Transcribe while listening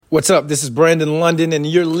What's up? This is Brandon London, and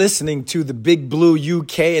you're listening to the Big Blue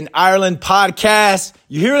UK and Ireland podcast.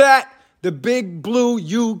 You hear that? The Big Blue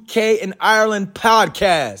UK and Ireland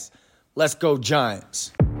podcast. Let's go,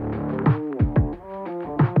 Giants.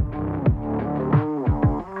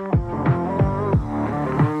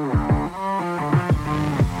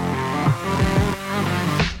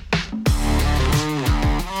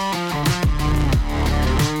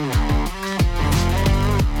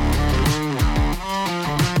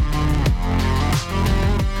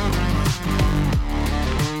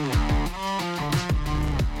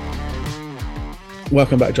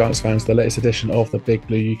 Welcome back, Giants fans, to the latest edition of the Big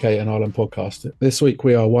Blue UK and Ireland podcast. This week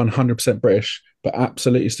we are 100% British, but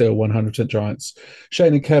absolutely still 100% Giants.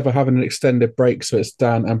 Shane and Kev are having an extended break, so it's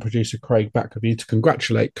Dan and producer Craig back with you to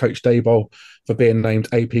congratulate Coach Daboll for being named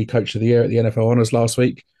AP Coach of the Year at the NFL Honours last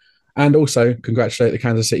week, and also congratulate the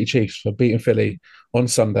Kansas City Chiefs for beating Philly on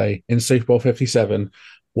Sunday in Super Bowl 57,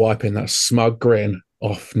 wiping that smug grin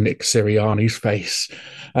off Nick Sirianni's face.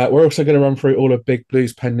 We're also going to run through all of Big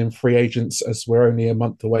Blue's pending free agents, as we're only a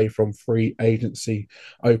month away from free agency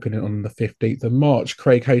opening on the 15th of March.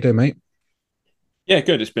 Craig, how you doing, mate? Yeah,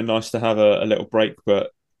 good. It's been nice to have a little break, but,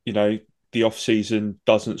 you know, the off-season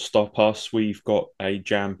doesn't stop us. We've got a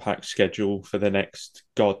jam-packed schedule for the next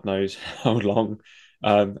God knows how long.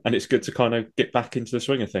 And it's good to kind of get back into the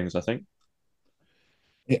swing of things, I think.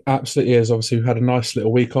 It absolutely is. Obviously, we've had a nice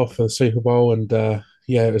little week off for the Super Bowl, and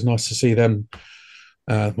it was nice to see them.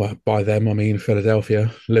 Well, by them, I mean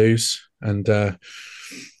Philadelphia lose, and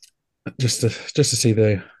just to see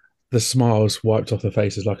the smiles wiped off their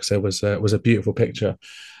faces, like I said, was a beautiful picture.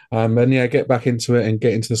 And get back into it and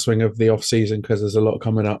get into the swing of the off season, because there's a lot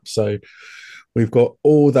coming up. So we've got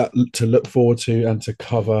all that to look forward to and to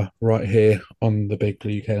cover right here on the Big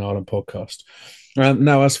Blue UK and Ireland podcast.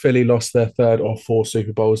 Now, as Philly lost their third of four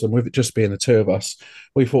Super Bowls, and with it just being the two of us,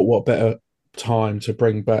 we thought what better time to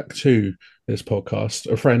bring back to this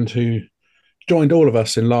podcast a friend who joined all of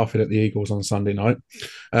us in laughing at the Eagles on Sunday night,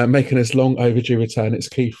 making his long overdue return. It's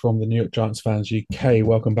Keith from the New York Giants Fans UK.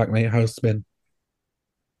 Welcome back, mate. How's it been?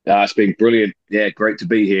 It's been brilliant. Yeah, great to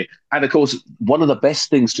be here. And of course, one of the best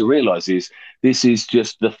things to realise is this is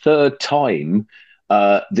just the third time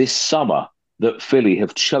this summer that Philly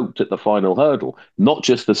have choked at the final hurdle. Not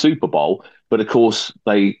just the Super Bowl, but of course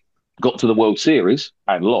they got to the World Series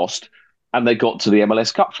and lost, and they got to the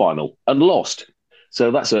MLS Cup final and lost.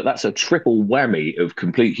 So that's a triple whammy of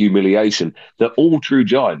complete humiliation that all true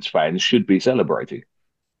Giants fans should be celebrating.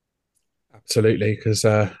 Absolutely, because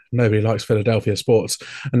nobody likes Philadelphia sports.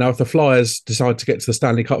 And now if the Flyers decide to get to the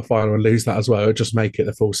Stanley Cup final and lose that as well, it'll just make it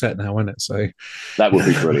the full set now, won't it? So that would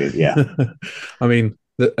be brilliant, yeah. I mean,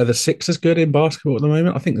 are the Sixers good in basketball at the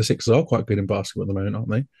moment? I think the Sixers are quite good in basketball at the moment, aren't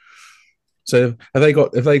they? So if they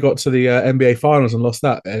got to the NBA finals and lost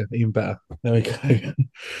that, even better. There we go.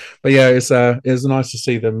 But yeah, it was nice to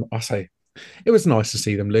see them. It was nice to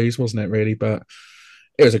see them lose, wasn't it? Really, but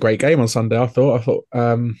it was a great game on Sunday. I thought, it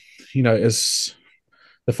was,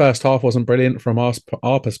 the first half wasn't brilliant from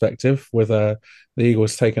our perspective, with the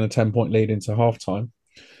Eagles taking a 10-point lead into halftime.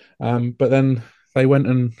 But then they went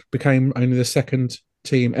and became only the second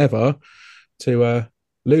team ever to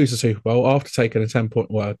lose the Super Bowl after taking a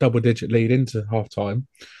 10-point, double-digit lead into halftime,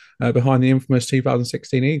 behind the infamous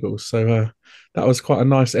 2016 Eagles. So that was quite a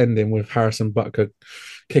nice ending, with Harrison Butker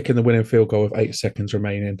kicking the winning field goal with 8 seconds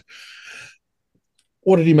remaining.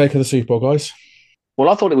 What did you make of the Super Bowl, guys? Well,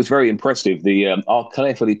 I thought it was very impressive. Our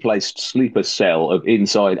carefully placed sleeper cell of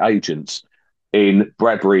inside agents in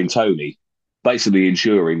Bradbury and Tony, basically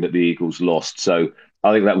ensuring that the Eagles lost. So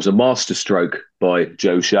I think that was a masterstroke by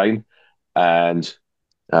Joe Shane and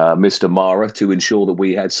Mr. Mara to ensure that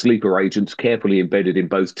we had sleeper agents carefully embedded in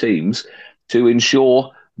both teams to ensure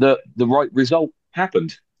that the right result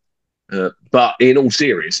happened. But in all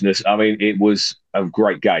seriousness, I mean, it was a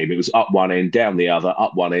great game. It was up one end, down the other,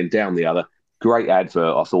 up one end, down the other. Great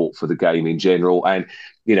advert, I thought, for the game in general. And,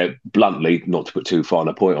 bluntly, not to put too fine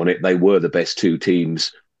a point on it, they were the best two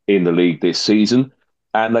teams in the league this season,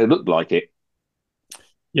 and they looked like it.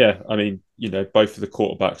 Yeah, I mean, both of the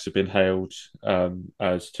quarterbacks have been hailed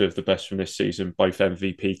as two of the best from this season, both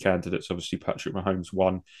MVP candidates. Obviously, Patrick Mahomes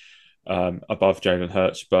won above Jalen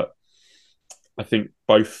Hurts, but I think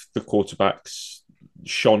both the quarterbacks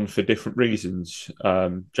shone for different reasons.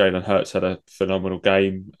 Jalen Hurts had a phenomenal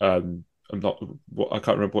game. I can't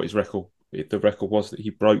remember what his record. The record was that he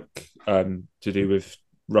broke to do with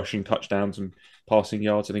rushing touchdowns and passing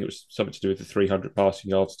yards. I think it was something to do with the 300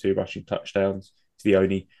 passing yards, 2 rushing touchdowns. He's the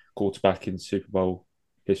only quarterback in Super Bowl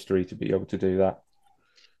history to be able to do that.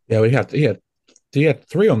 Yeah, he had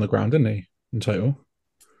 3 on the ground, didn't he, in total?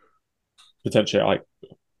 Potentially, I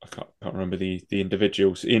can't remember the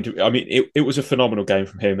individuals. I mean, it was a phenomenal game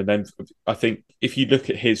from him. And then I think if you look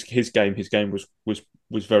at his game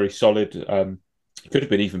was very solid. It could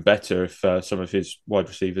have been even better if some of his wide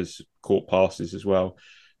receivers caught passes as well.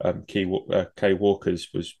 Kay Walker's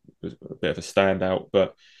was a bit of a standout,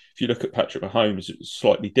 but if you look at Patrick Mahomes, it was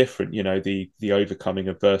slightly different. You know, the overcoming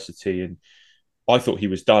adversity, and I thought he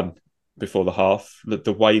was done before the half.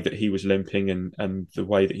 The way that he was limping and the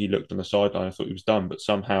way that he looked on the sideline, I thought he was done. But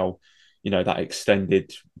somehow, you know, that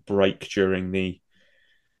extended break during the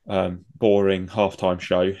boring halftime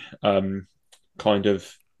show kind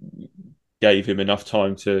of gave him enough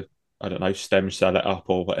time to, I don't know, stem cell it up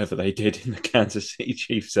or whatever they did in the Kansas City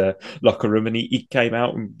Chiefs locker room. And he came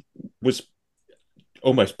out and was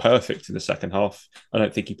almost perfect in the second half. I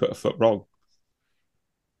don't think he put a foot wrong.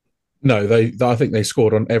 No, I think they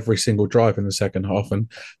scored on every single drive in the second half,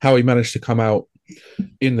 and how he managed to come out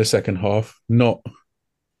in the second half, not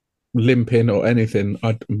limping or anything.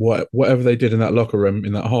 Whatever they did in that locker room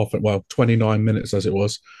in that 29 minutes as it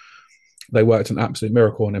was, they worked an absolute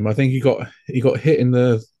miracle on him. I think he got hit in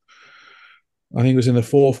I think it was in the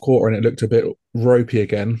fourth quarter, and it looked a bit ropey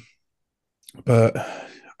again. But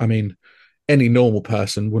I mean, any normal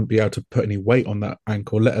person wouldn't be able to put any weight on that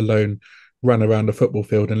ankle, let alone run around the football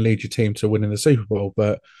field and lead your team to winning the Super Bowl.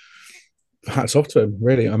 But hats off to him,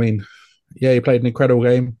 really. I mean, yeah, he played an incredible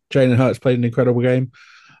game. Jalen Hurts played an incredible game.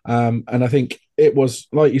 And I think it was,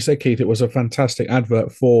 like you said, Keith, it was a fantastic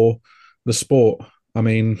advert for the sport. I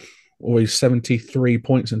mean, always 73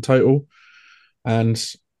 points in total, and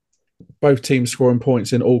both teams scoring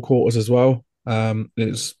points in all quarters as well. It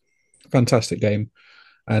was a fantastic game.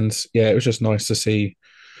 And yeah, it was just nice to see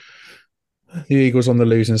the Eagles on the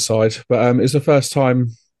losing side. But it's the first time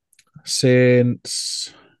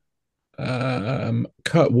since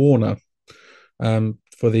Kurt Warner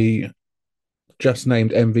for the just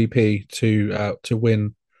named MVP to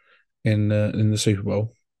win in the Super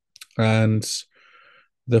Bowl. And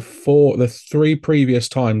the three previous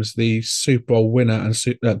times the Super Bowl winner and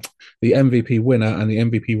the MVP winner and the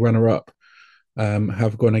MVP runner-up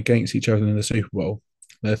have gone against each other in the Super Bowl.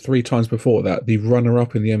 The 3 times before that, the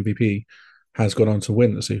runner-up in the MVP has gone on to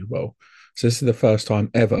win the Super Bowl. So this is the first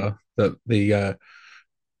time ever that the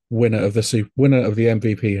winner of the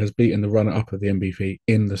MVP has beaten the runner-up of the MVP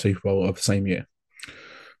in the Super Bowl of the same year,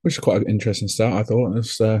 which is quite an interesting start. I thought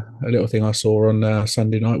it's a little thing I saw on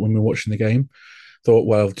Sunday night when we were watching the game. Thought,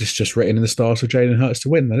 well, just written in the stars for Jalen Hurts to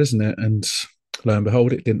win, that isn't it? And lo and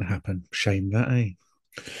behold, it didn't happen. Shame that, eh?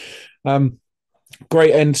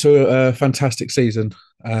 Great end to a fantastic season.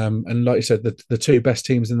 And like you said, the 2 best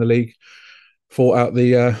teams in the league fought out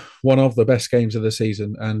the one of the best games of the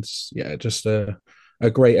season. And yeah, just a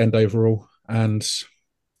great end overall. And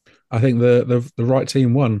I think the right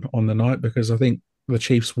team won on the night, because I think the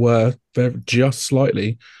Chiefs were just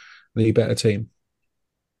slightly the better team.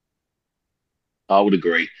 I would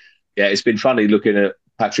agree. Yeah, it's been funny looking at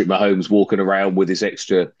Patrick Mahomes walking around with his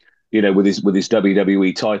extra, with his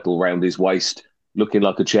WWE title around his waist, looking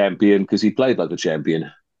like a champion because he played like a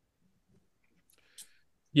champion.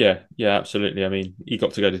 Yeah, absolutely. I mean, he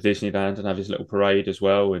got to go to Disneyland and have his little parade as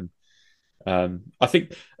well. And I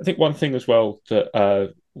think one thing as well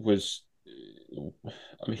that was,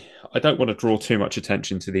 I mean, I don't want to draw too much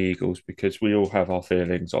attention to the Eagles because we all have our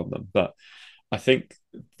feelings on them, but I think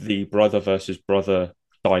the brother versus brother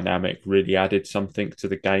dynamic really added something to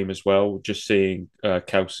the game as well. Just seeing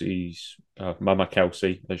Kelsey's Mama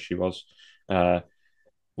Kelsey, as she was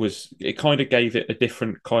it kind of gave it a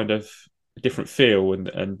different feel,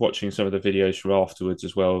 and watching some of the videos from afterwards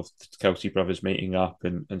as well, Kelsey brothers meeting up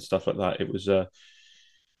and stuff like that. It was a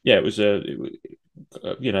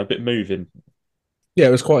bit moving. Yeah,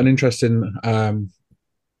 it was quite an interesting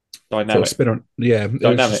dynamic. Sort of spin on, yeah,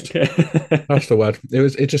 dynamic. That's the word.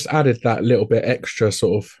 It just added that little bit extra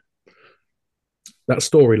sort of that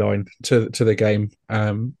storyline to the game.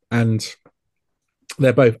 And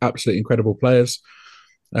they're both absolutely incredible players.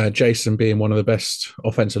 Jason being one of the best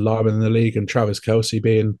offensive linemen in the league, and Travis Kelce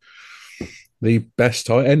being the best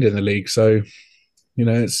tight end in the league. So,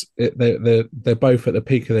 they're both at the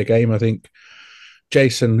peak of their game. I think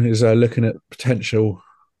Jason is looking at potential,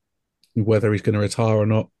 whether he's going to retire or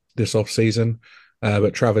not this off season.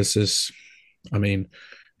 But Travis is, I mean,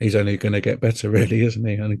 he's only going to get better, really, isn't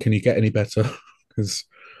he? And can he get any better? Because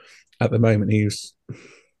at the moment he's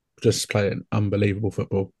just playing unbelievable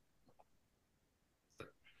football.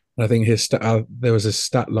 And I think there was a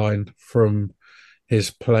stat line from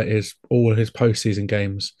all his postseason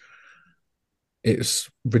games.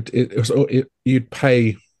 You'd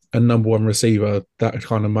pay a number one receiver that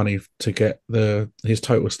kind of money to get his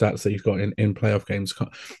total stats that he's got in playoff games. It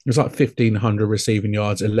was like 1,500 receiving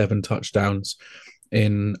yards, 11 touchdowns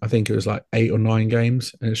in, I think it was like 8 or 9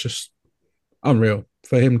 games. And it's just unreal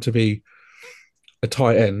for him to be a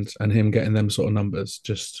tight end and him getting them sort of numbers.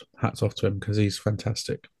 Just hats off to him because he's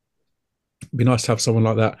fantastic. It'd be nice to have someone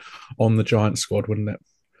like that on the Giants squad, wouldn't it?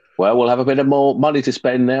 Well, we'll have a bit of more money to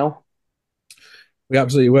spend now. We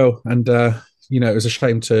absolutely will. And, it was a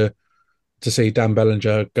shame to see Dan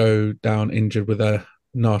Bellinger go down injured with a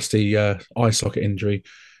nasty eye socket injury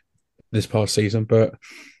this past season. But,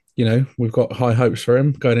 we've got high hopes for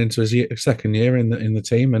him going into his second year in the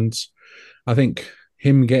team. And I think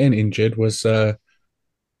him getting injured was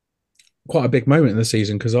quite a big moment in the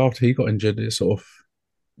season because after he got injured,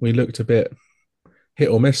 we looked a bit hit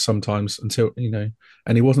or miss sometimes until,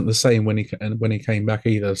 and he wasn't the same when he came back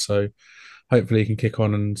either. So hopefully he can kick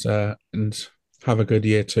on and have a good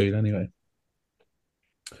year too anyway.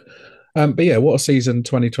 But yeah, what a season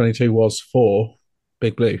 2022 was for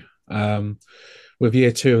Big Blue. With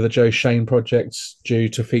year 2 of the Joe Schoen project due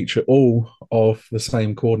to feature all of the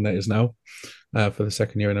same coordinators now for the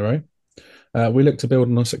second year in a row. We look to build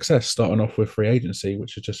on our success, starting off with free agency,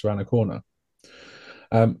 which is just around the corner.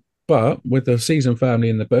 But with the season firmly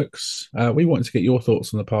in the books, we wanted to get your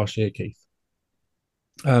thoughts on the past year, Keith.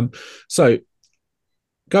 So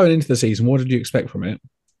going into the season, what did you expect from it?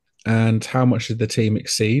 And how much did the team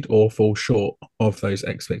exceed or fall short of those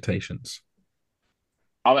expectations?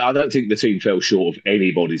 I don't think the team fell short of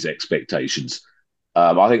anybody's expectations.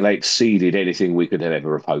 I think they exceeded anything we could have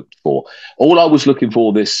ever have hoped for. All I was looking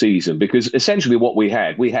for this season, because essentially what we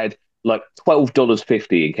had like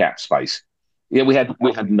 $12.50 in cap space. Yeah, we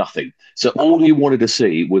had nothing. So all you wanted to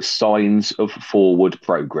see was signs of forward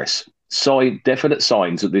progress, definite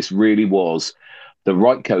signs that this really was the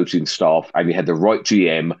right coaching staff, and you had the right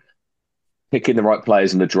GM picking the right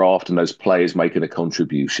players in the draft, and those players making a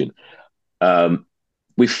contribution.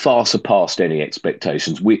 We far surpassed any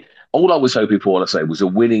expectations. All I was hoping for, let's say, was a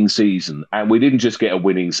winning season, and we didn't just get a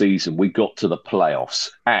winning season. We got to the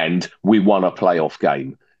playoffs, and we won a playoff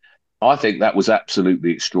game. I think that was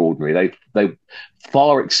absolutely extraordinary. They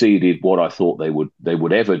far exceeded what I thought they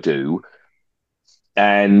would ever do,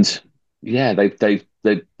 and yeah,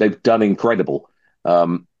 they've done incredible.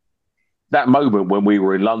 That moment when we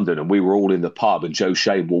were in London and we were all in the pub and Joe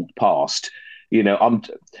Schoen walked past,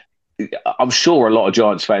 I'm sure a lot of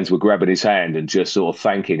Giants fans were grabbing his hand and just sort of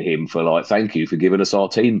thanking him for thank you for giving us our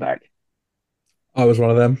team back. I was one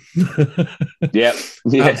of them. Yeah.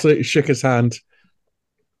 Absolutely shook his hand.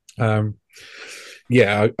 I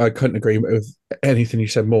couldn't agree with anything you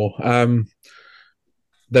said more.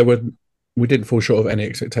 We didn't fall short of any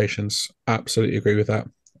expectations. Absolutely agree with that.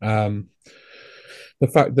 The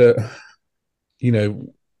fact that,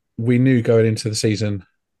 we knew going into the season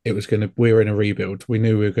we were in a rebuild. We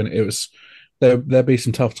knew there'd be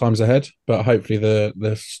some tough times ahead, but hopefully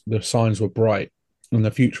the signs were bright and the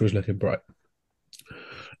future was looking bright.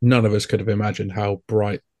 None of us could have imagined how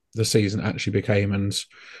bright the season actually became, and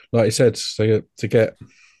like you said, to get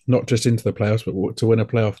not just into the playoffs, but to win a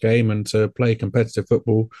playoff game and to play competitive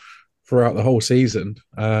football throughout the whole season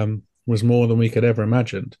was more than we could ever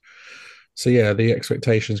imagined. So yeah, the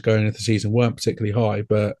expectations going into the season weren't particularly high,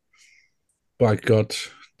 but by God,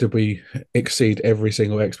 did we exceed every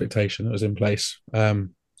single expectation that was in place at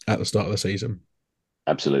the start of the season.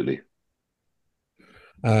 Absolutely.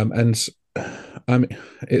 And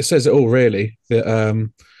it says it all, really, that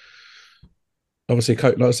obviously,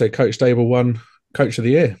 like I said, Coach Dable won Coach of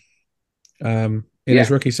the Year in his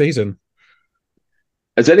rookie season.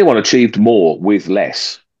 Has anyone achieved more with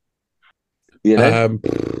less?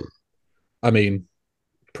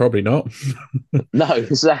 Probably not. No,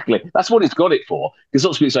 exactly. That's what it's got it for. Because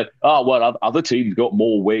lots of people say, oh, well, other teams got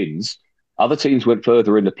more wins. Other teams went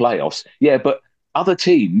further in the playoffs. Yeah, but other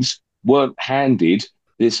teams weren't handed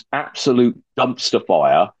this absolute dumpster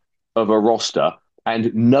fire of a roster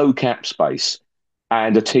and no cap space,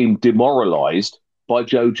 and a team demoralised by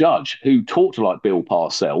Joe Judge, who talked like Bill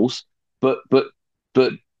Parcells, but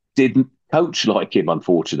didn't coach like him,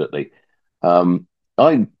 unfortunately.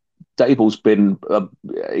 Dable's been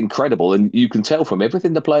incredible, and you can tell from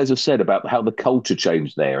everything the players have said about how the culture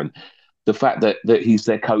changed there, and the fact that he's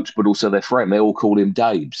their coach but also their friend. They all call him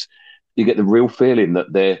Dabes. You get the real feeling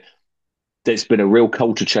that there's been a real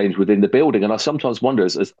culture change within the building. And I sometimes wonder,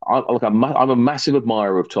 I'm a massive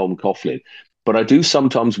admirer of Tom Coughlin, but I do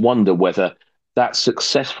sometimes wonder whether that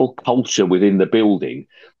successful culture within the building,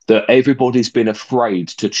 that everybody's been afraid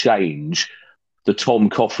to change the Tom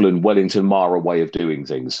Coughlin, Wellington Mara way of doing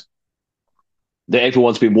things. that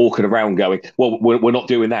everyone's been walking around going, well, we're not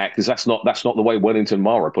doing that because that's not the way Wellington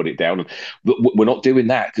Mara put it down. We're not doing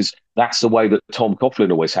that because that's the way that Tom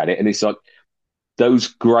Coughlin always had it. And it's like those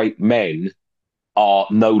great men are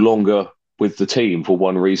no longer with the team for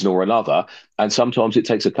one reason or another. And sometimes it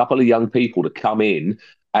takes a couple of young people to come in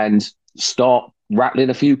and start rattling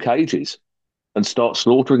a few cages and start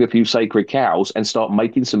slaughtering a few sacred cows and start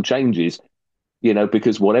making some changes,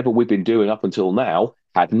 because whatever we've been doing up until now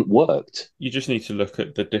hadn't worked. You just need to look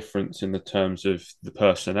at the difference in the terms of the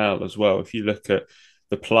personnel as well. If you look at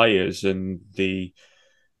the players and the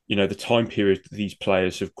time period that these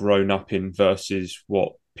players have grown up in versus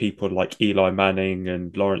what people like Eli Manning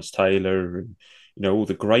and Lawrence Taylor and all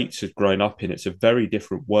the greats have grown up in, it's a very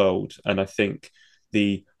different world. And I think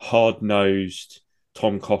the hard-nosed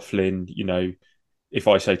Tom Coughlin, if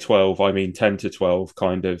I say 12, I mean 10 to 12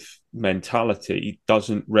 kind of mentality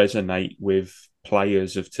doesn't resonate with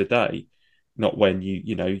players of today. Not when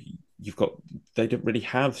they didn't really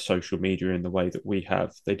have social media in the way that we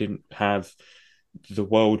have. They didn't have the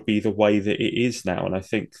world be the way that it is now. And I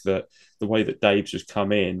think that the way that Dave's has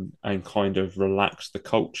come in and kind of relaxed the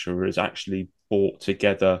culture has actually brought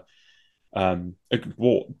together,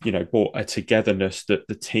 brought a togetherness that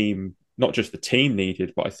the team, not just the team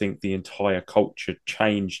needed, but I think the entire culture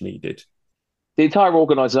change needed. The entire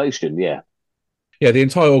organisation, yeah. Yeah, the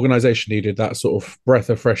entire organisation needed that sort of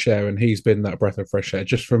breath of fresh air, and he's been that breath of fresh air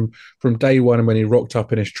just from day one. And when he rocked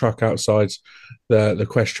up in his truck outside the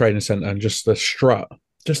Quest Training Centre, and just the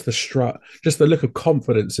look of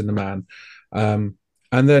confidence in the man, and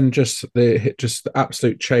then just the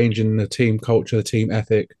absolute change in the team culture, the team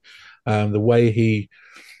ethic, the way he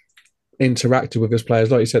interacted with his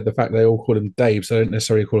players. Like you said, the fact they all call him Dave, so they don't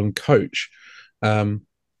necessarily call him coach.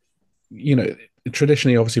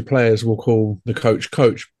 Traditionally, obviously, players will call the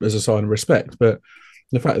coach as a sign of respect, but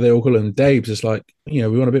the fact that they all call him Daves is like, we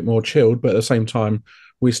want a bit more chilled, but at the same time,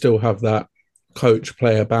 we still have that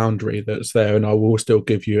coach-player boundary that's there, and I will still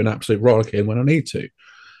give you an absolute rollicking when I need to.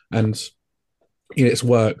 And it's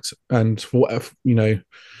worked, and for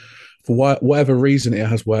whatever reason it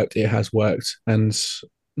has worked, and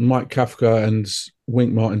Mike Kafka and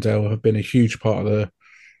Wink Martindale have been a huge part of the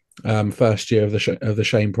first year of the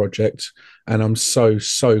Shane project, and I'm so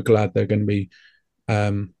glad they're going to be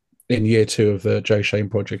in year 2 of the Joe Shane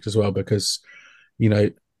project as well, because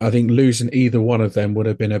I think losing either one of them would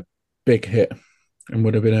have been a big hit and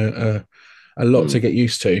would have been a lot to get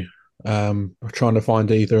used to. Trying to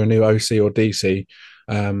find either a new OC or DC,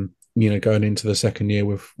 going into the second year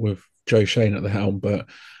with Joe Shane at the helm. But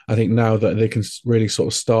I think now that they can really sort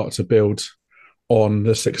of start to build on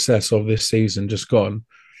the success of this season just gone,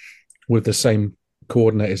 with the same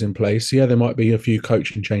coordinators in place. Yeah, there might be a few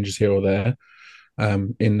coaching changes here or there,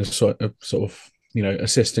 in the sort of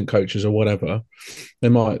assistant coaches or whatever.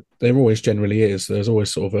 There always generally is. There's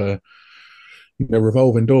always sort of a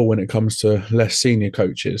revolving door when it comes to less senior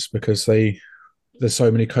coaches, because there's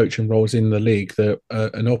so many coaching roles in the league that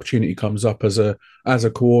an opportunity comes up as a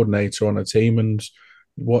coordinator on a team, and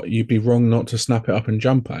what you'd be wrong not to snap it up and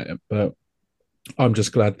jump at it. But I'm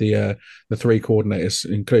just glad the 3 coordinators,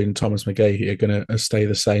 including Thomas McGahey, are going to stay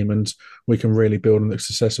the same, and we can really build on the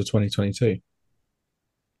success of 2022.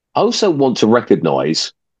 I also want to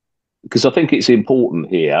recognise, because I think it's important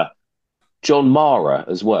here, John Mara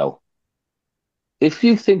as well. If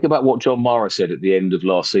you think about what John Mara said at the end of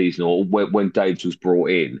last season, or when Daves was brought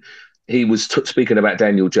in, he was speaking about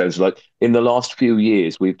Daniel Jones, like, in the last few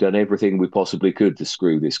years, we've done everything we possibly could to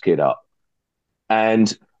screw this kid up.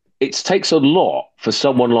 And it takes a lot for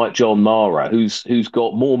someone like John Mara, who's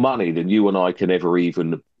got more money than you and I can ever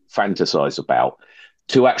even fantasize about,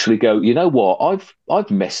 to actually go, you know what,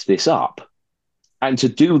 I've messed this up. And to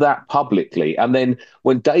do that publicly. And then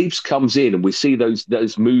when Daves comes in and we see those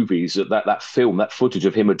movies, that film, that footage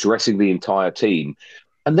of him addressing the entire team,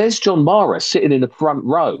 and there's John Mara sitting in the front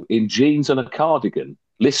row in jeans and a cardigan,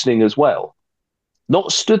 listening as well.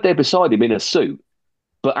 Not stood there beside him in a suit,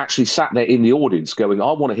 but actually sat there in the audience going,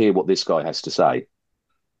 I want to hear what this guy has to say.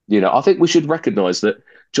 I think we should recognise that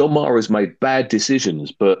John Mara has made bad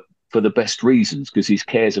decisions, but for the best reasons, because he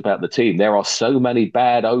cares about the team. There are so many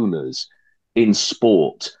bad owners in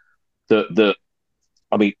sport that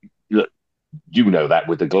I mean, look, that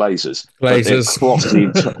with the Glazers.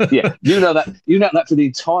 Yeah, you know that for the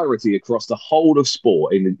entirety across the whole of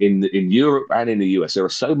sport in Europe and in the US. There are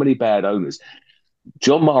so many bad owners.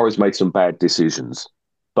 John Mara's made some bad decisions,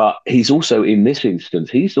 but he's also, in this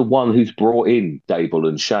instance, he's the one who's brought in Dable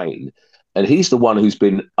and Shane, and he's the one who's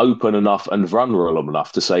been open enough and vulnerable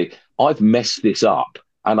enough to say, I've messed this up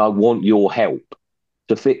and I want your help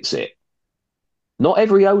to fix it. Not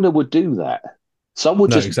every owner would do that. Some would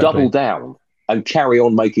No, just exactly. double down and carry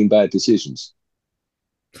on making bad decisions.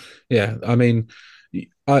 Yeah, I mean,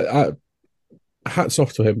 I hats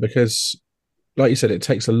off to him because, like you said, it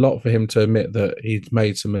takes a lot for him to admit that he's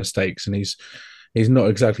made some mistakes, and he's not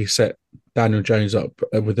exactly set Daniel Jones up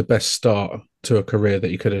with the best start to a career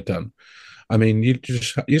that he could have done. I mean, you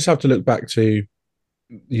just have to look back to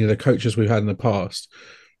the coaches we've had in the past.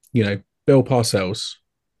 Bill Parcells,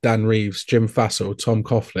 Dan Reeves, Jim Fassel, Tom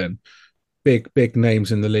Coughlin, big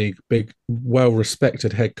names in the league, big well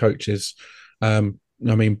respected head coaches. I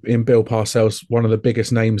mean, in Bill Parcells, one of the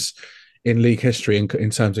biggest names in league history in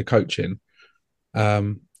terms of coaching.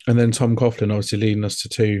 And then Tom Coughlin obviously leading us to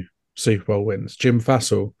 2 Super Bowl wins. Jim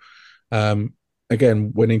Fassel,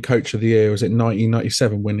 again, winning Coach of the Year. Was it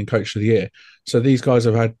 1997 winning Coach of the Year? So these guys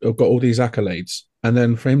have got all these accolades. And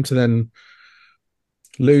then for him to then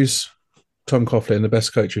lose Tom Coughlin, the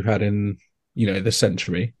best coach we've had in, the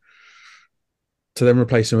century, to then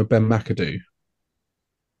replace him with Ben McAdoo,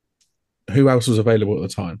 who else was available at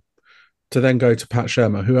the time? To then go to Pat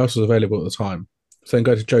Shermer, who else was available at the time? To then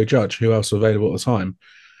go to Joe Judge, who else was available at the time?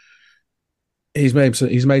 He's made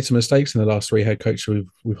some mistakes in the last 3 head coaches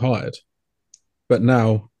we've hired, but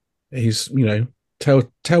now he's tail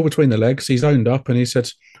between the legs. He's owned up and he said,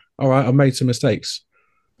 "All right, I've made some mistakes,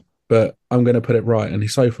 but I'm going to put it right." And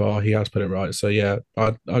so far, he has put it right. So yeah,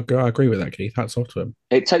 I agree with that, Keith. Hats off to him.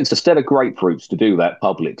 It takes a set of grapefruits to do that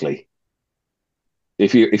publicly.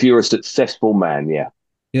 If you're a successful man, yeah.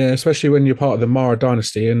 Yeah, especially when you're part of the Mara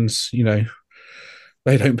dynasty, and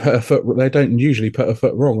they don't usually put a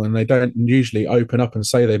foot wrong, and they don't usually open up and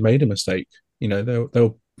say they made a mistake.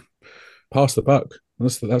 They'll pass the buck.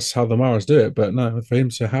 That's how the Maras do it. But no, for him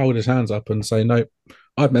to hold his hands up and say, "No,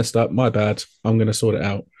 I've messed up. My bad. I'm going to sort it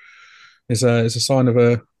out," is a sign of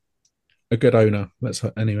a good owner.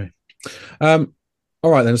 Anyway. All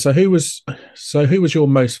right then. So who was your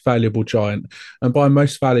most valuable Giant? And by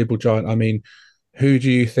most valuable Giant, I mean, who do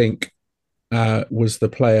you think was the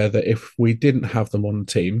player that if we didn't have them on the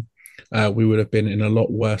team, we would have been in a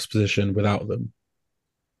lot worse position without them?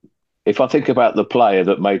 If I think about the player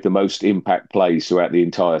that made the most impact plays throughout the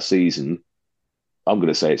entire season, I'm going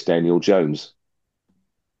to say it's Daniel Jones.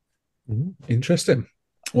 Interesting.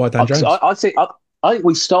 Why Dan Jones? I think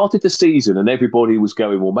we started the season and everybody was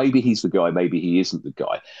going, well, maybe he's the guy, maybe he isn't the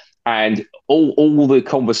guy. And all the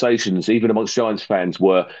conversations, even amongst Giants fans,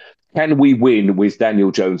 were, can we win with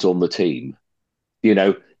Daniel Jones on the team?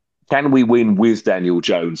 Can we win with Daniel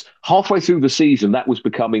Jones? Halfway through the season, that was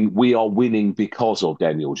becoming, we are winning because of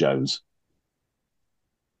Daniel Jones.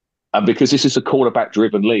 And because this is a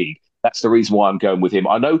quarterback-driven league, that's the reason why I'm going with him.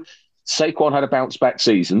 I know Saquon had a bounce-back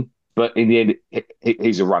season, but in the end,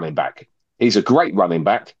 he's a running back. He's a great running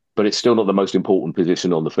back, but it's still not the most important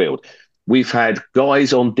position on the field. We've had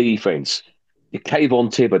guys on defense, Kayvon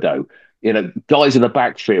Thibodeau, guys in the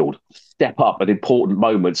backfield step up at important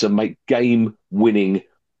moments and make game-winning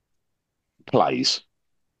plays.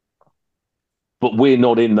 But we're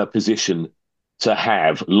not in the position to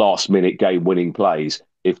have last-minute game-winning plays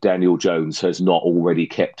if Daniel Jones has not already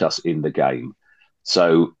kept us in the game.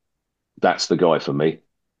 So that's the guy for me.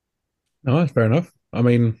 No, that's fair enough. I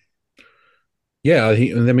mean, yeah,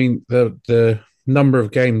 the number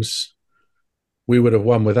of games we would have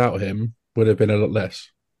won without him would have been a lot less,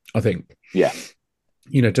 I think. Yeah.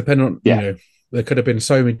 Depending on, there could have been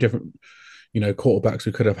so many different, quarterbacks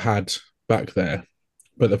we could have had back there.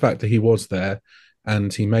 But the fact that he was there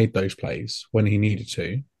and he made those plays when he needed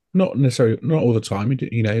to, not all the time,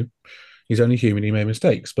 he's only human, he made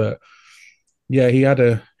mistakes. But yeah, he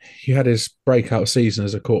had his breakout season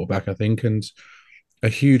as a quarterback, I think, and a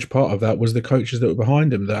huge part of that was the coaches that were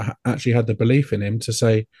behind him that actually had the belief in him to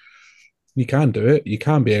say, you can do it. You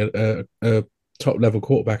can be a top-level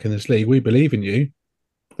quarterback in this league. We believe in you.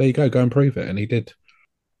 There you go and prove it. And he did.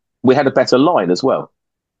 We had a better line as well.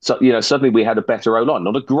 So, suddenly we had a better O-line.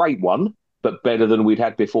 Not a great one, but better than we'd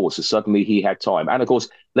had before. So suddenly he had time. And, of course,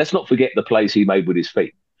 let's not forget the plays he made with his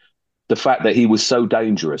feet. The fact that he was so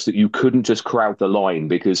dangerous that you couldn't just crowd the line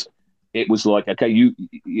because it was like, okay,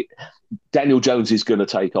 Daniel Jones is going to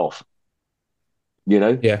take off.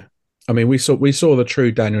 Yeah. I mean, we saw the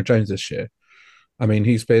true Daniel Jones this year. I mean,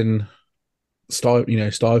 he's been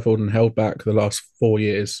stifled and held back the last 4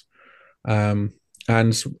 years.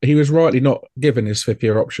 And he was rightly not given his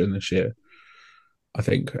 5th-year option this year, I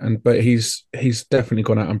think. But he's definitely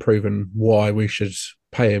gone out and proven why we should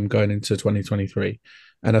pay him going into 2023.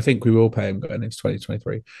 And I think we will pay him going into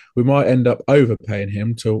 2023. We might end up overpaying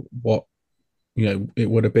him to what it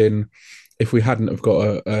would have been if we hadn't have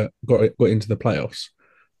got into the playoffs.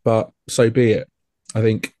 But so be it. I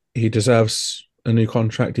think he deserves a new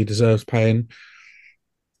contract. He deserves paying.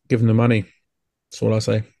 Give him the money. That's all I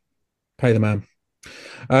say. Pay the man.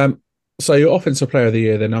 So your offensive player of the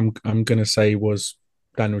year, then I'm going to say was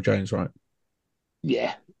Daniel Jones, right?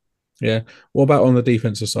 Yeah. Yeah. What about on the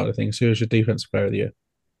defensive side of things? Who was your defensive player of the year?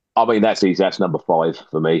 I mean, that's easy. That's number 5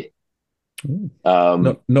 for me. Ooh.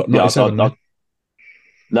 Um, Not yeah, 97.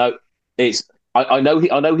 no, it's. I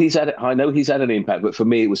know he's had an impact, but for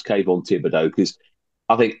me, it was Kayvon Thibodeau because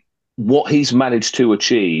I think what he's managed to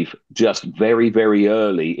achieve just very, very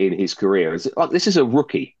early in his career is like this is a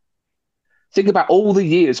rookie. Think about all the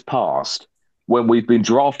years past when we've been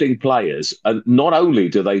drafting players, and not only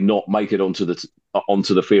do they not make it onto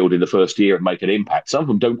the field in the first year and make an impact, some of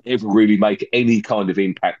them don't ever really make any kind of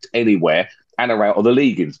impact anywhere and are out of the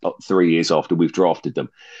league in 3 years after we've drafted them.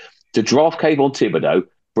 To draft Kayvon Thibodeau,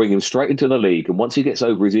 bring him straight into the league, and once he gets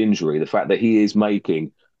over his injury, the fact that he is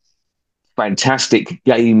making fantastic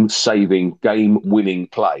game-saving, game-winning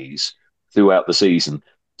plays throughout the season,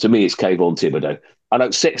 to me, it's Kayvon Thibodeau. I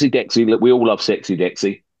know Sexy Dexy, look, we all love Sexy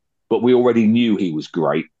Dexy, but we already knew he was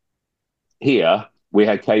great. Here, we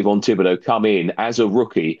had Kayvon Thibodeau come in as a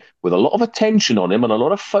rookie with a lot of attention on him and a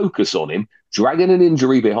lot of focus on him, dragging an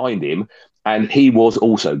injury behind him, and he was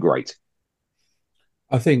also great.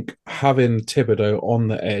 I think having Thibodeau on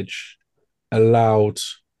the edge allowed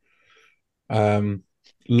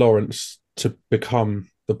Lawrence to become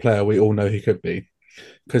the player we all know he could be,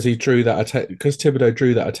 because because Thibodeau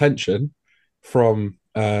drew that attention from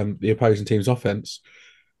the opposing team's offense.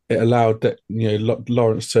 It allowed that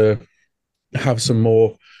Lawrence to have some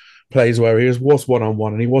more plays where he was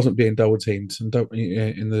one-on-one and he wasn't being double teamed and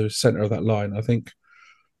in the center of that line. I think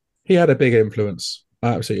he had a big influence.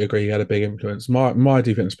 I absolutely agree. He had a big influence. My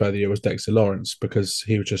defense player of the year was Dexter Lawrence because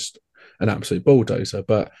he was just an absolute bulldozer.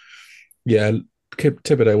 But yeah,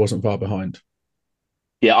 Thibodeau wasn't far behind.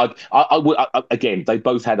 Yeah, I would. Again, they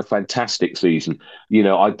both had a fantastic season.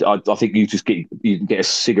 I think you can get a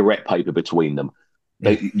cigarette paper between them.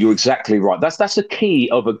 You're exactly right. That's the key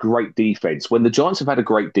of a great defense. When the Giants have had a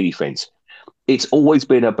great defense, it's always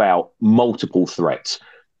been about multiple threats.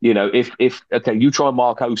 If okay, you try and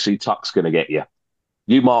mark OC, Tuck's going to get you.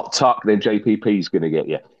 You mark Tuck, then JPP's going to get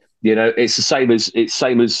you. It's the same as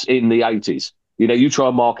in the 80s. You try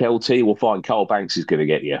and mark LT, well, fine, Carl Banks is going to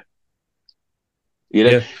get you.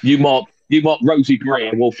 You mark Rosie Gray,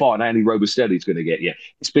 well, fine, Andy Robustelli's going to get you.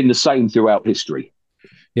 It's been the same throughout history.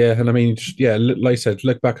 Yeah, and I mean, like I said,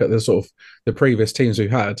 look back at the sort of the previous teams we've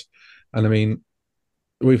had, and I mean,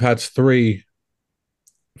 we've had 3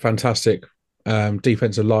 fantastic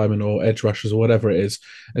defensive linemen or edge rushers or whatever it is.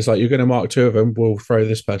 It's like you're going to mark 2 of them, we'll throw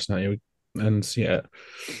this person at you, and yeah,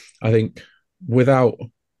 I think without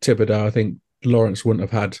Thibodeau, I think Lawrence wouldn't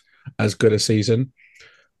have had as good a season.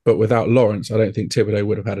 But without Lawrence, I don't think Thibodeau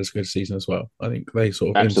would have had as good a season as well. I think they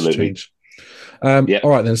sort of interchange. All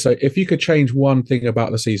right, then. So if you could change one thing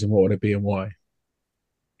about the season, what would it be and why?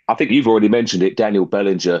 I think you've already mentioned it, Daniel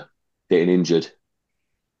Bellinger getting injured.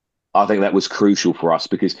 I think that was crucial for us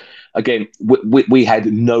because, again, we had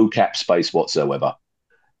no cap space whatsoever.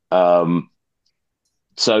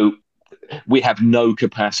 So we have no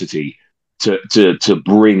capacity to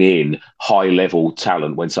bring in high-level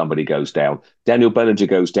talent when somebody goes down. Daniel Bellinger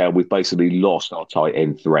goes down, we've basically lost our tight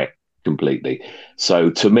end threat completely. So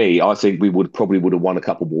to me, I think we would have won a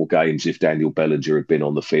couple more games if Daniel Bellinger had been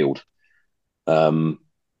on the field. We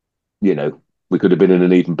could have been in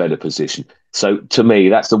an even better position. So to me,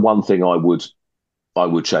 that's the one thing I would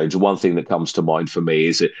change. The one thing that comes to mind for me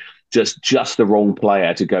is that just the wrong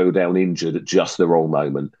player to go down injured at just the wrong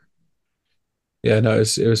moment. Yeah, no,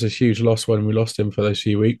 it was a huge loss when we lost him for those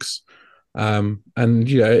few weeks. And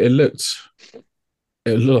it looked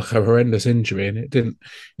like a horrendous injury, and it didn't.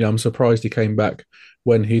 I'm surprised he came back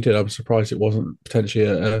when he did. I'm surprised it wasn't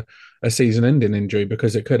potentially a season-ending injury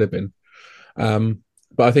because it could have been. But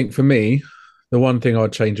I think for me, the one thing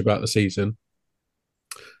I'd change about the season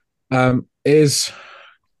is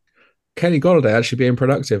Kenny Golladay actually being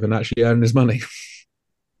productive and actually earning his money.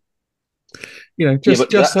 Just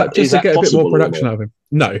to get a bit more production out of him.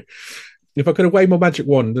 No. If I could have waved my magic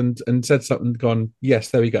wand and said something, gone, yes,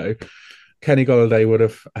 there we go, Kenny Golladay would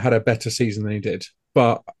have had a better season than he did.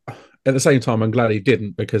 But at the same time, I'm glad he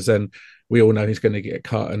didn't, because then we all know he's going to get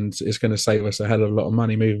cut and it's going to save us a hell of a lot of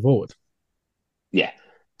money moving forward. Yeah.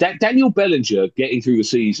 Daniel Bellinger getting through the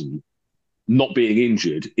season, not being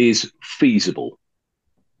injured, is feasible.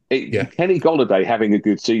 Kenny Golladay having a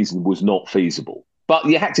good season was not feasible. But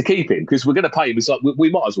you had to keep him because we're going to pay him. It's like we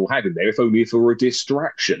might as well have him there, if only for a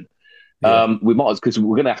distraction. Yeah. Because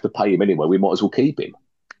we're going to have to pay him anyway. We might as well keep him.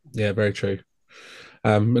 Yeah, very true.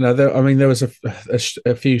 There was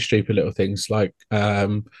a few stupid little things like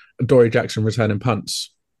Dory Jackson returning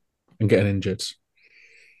punts and getting injured.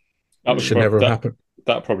 That It was should never have happened.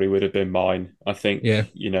 that probably would have been mine. I think, Yeah.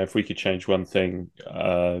 if we could change one thing,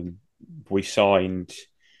 we signed.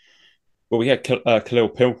 Well, we had Khalil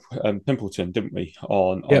Pimpleton, didn't we,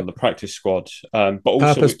 on the practice squad? But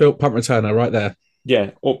also, purpose-built punt returner right there.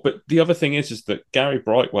 yeah. But the other thing is that Gary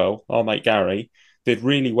Brightwell, our mate Gary, did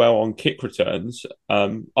really well on kick returns.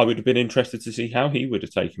 I would have been interested to see how he would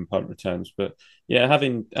have taken punt returns. But yeah,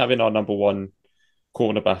 having our number one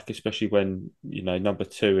cornerback, especially when number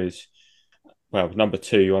two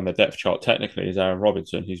on the depth chart technically is Aaron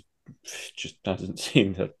Robinson, who's just hasn't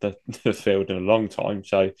seen the field in a long time.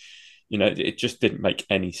 So, it just didn't make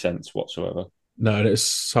any sense whatsoever. No, and it's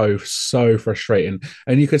so frustrating.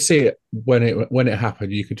 And you could see it when it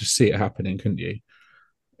happened. You could just see it happening, couldn't you?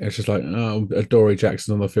 It's just like, oh, Dory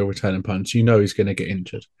Jackson on the field returning punts. You know he's going to get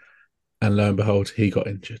injured. And lo and behold, he got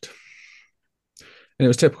injured. And it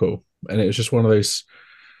was typical. And it was just one of those.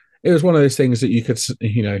 It was one of those things that you could,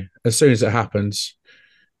 as soon as it happens,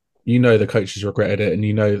 the coaches regretted it,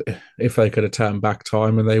 and if they could have turned back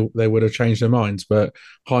time and they would have changed their minds. But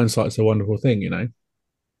hindsight's a wonderful thing,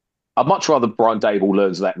 I'd much rather Brian Dable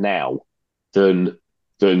learns that now than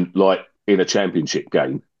like in a championship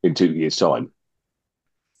game in 2 years' time.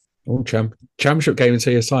 Oh, championship game in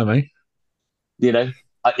 2 years' time, eh?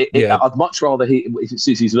 I'd much rather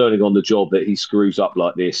since he's learning on the job, that he screws up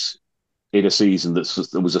like this in a season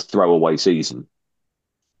that was a throwaway season.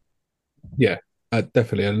 Yeah,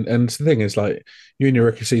 definitely. And the thing is, like, you in your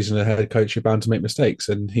rookie season as a head coach, you're bound to make mistakes,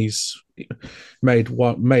 and he's made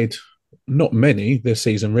not many this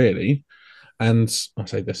season, really. And I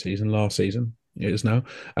say this season, last season it is now.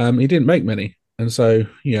 He didn't make many, and so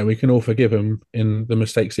we can all forgive him in the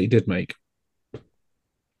mistakes that he did make.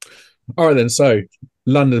 All right, then. So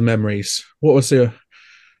London memories. What was your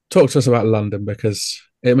talk to us about London? Because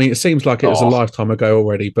it seems like it was a lifetime ago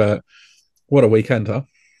already, but what a weekend, huh?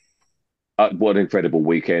 What an incredible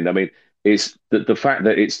weekend. I mean, it's the fact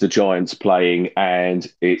that it's the Giants playing, and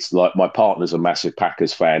it's like, my partner's a massive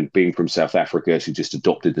Packers fan, being from South Africa. She just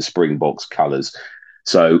adopted the Springboks colours.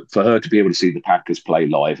 So for her to be able to see the Packers play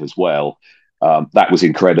live as well, that was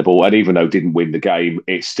incredible. And even though didn't win the game,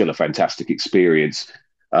 it's still a fantastic experience.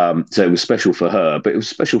 So it was special for her, but it was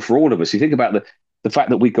special for all of us. You think about the fact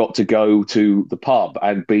that we got to go to the pub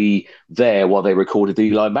and be there while they recorded the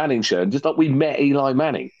Eli Manning show, and just like we met Eli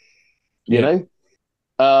Manning, you know?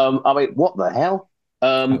 I mean, what the hell?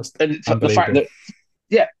 And the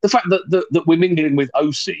fact that we're mingling with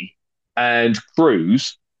OC and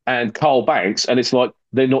Cruz and Carl Banks, and it's like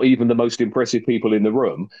they're not even the most impressive people in the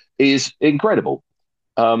room, is incredible.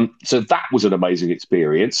 So that was an amazing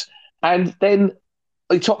experience. And then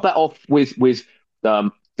I topped that off with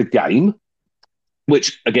the game,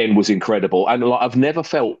 which again was incredible. And like, I've never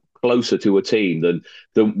felt closer to a team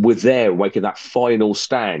than with there making that final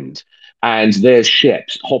stand. And there's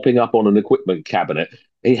Sheps hopping up on an equipment cabinet.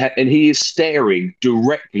 And he is staring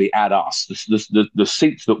directly at us. The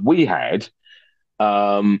seats that we had,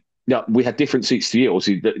 now we had different seats to you.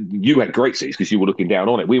 Obviously, you had great seats because you were looking down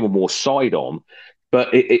on it. We were more side on.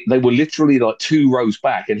 But they were literally like 2 rows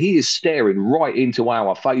back. And he is staring right into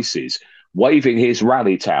our faces, waving his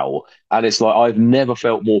rally towel. And it's like, I've never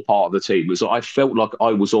felt more part of the team. It was like, I felt like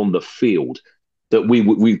I was on the field, that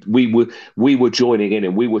we were joining in,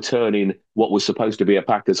 and we were turning what was supposed to be a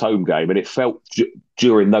Packers home game. And it felt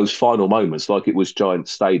during those final moments like it was Giant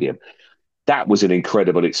Stadium. That was an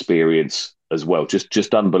incredible experience as well.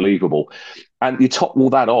 Just unbelievable. And you top all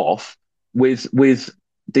that off with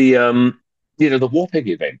the the Wapping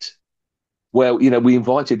event, where we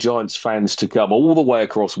invited Giants fans to come all the way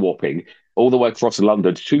across Wapping, all the way across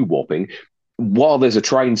London to Wapping, while there's a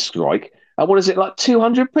train strike. And what is it, like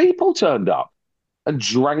 200 people turned up and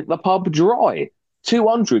drank the pub dry.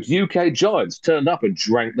 200 UK Giants turned up and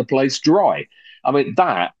drank the place dry. I mean,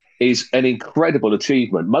 that is an incredible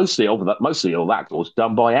achievement. Mostly all that was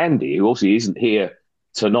done by Andy, who obviously isn't here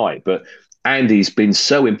tonight. But Andy's been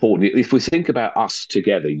so important. If we think about us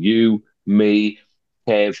together, you, me,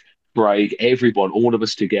 Kev, Craig, everyone, all of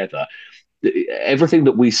us together, everything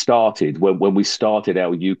that we started when we started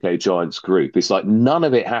our UK Giants group, it's like none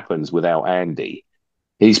of it happens without Andy.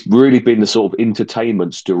 He's really been the sort of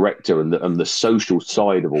entertainment's director and the social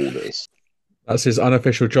side of all this. That's his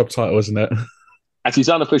unofficial job title, isn't it? That's his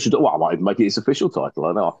unofficial. Well, I might even make it his official title.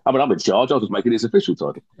 I know. I mean, I'm in charge. I'll just make it his official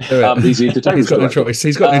title. He's the entertainment. He's got no choice.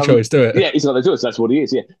 He's got no choice. Do it. Yeah, he's got no choice. That's what he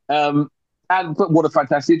is. Yeah. But what a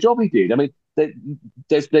fantastic job he did. I mean,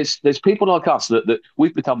 there's people like us that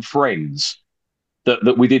we've become friends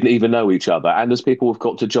that we didn't even know each other, and there's people who've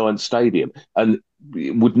got to Giant Stadium, and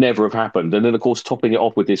it would never have happened. And then, of course, topping it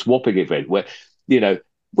off with this Wapping event, where,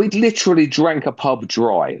 we'd literally drank a pub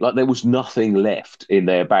dry. Like there was nothing left in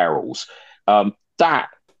their barrels.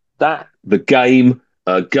 The game,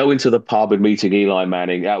 going to the pub and meeting Eli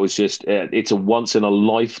Manning, that was just, it's a once in a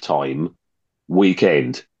lifetime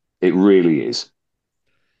weekend. It really is.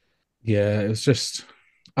 Yeah, it was just,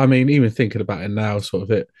 I mean, even thinking about it now, sort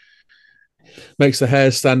of it makes the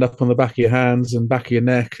hairs stand up on the back of your hands and back of your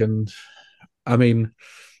neck. And I mean,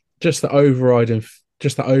 just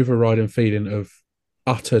just the overriding feeling of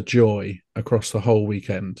utter joy across the whole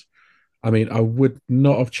weekend. I mean, I would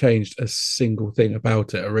not have changed a single thing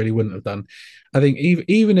about it. I really wouldn't have done. I think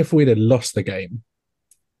even if we'd have lost the game,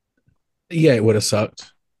 yeah, it would have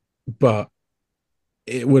sucked, but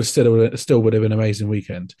it would still would have been an amazing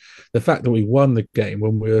weekend. The fact that we won the game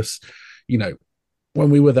when we were, when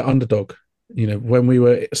we were the underdog, when we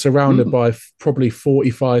were surrounded by probably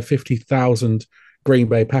 45, 50,000 Green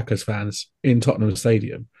Bay Packers fans in Tottenham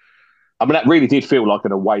Stadium. I mean, that really did feel like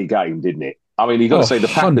an away game, didn't it? I mean, you've got to say the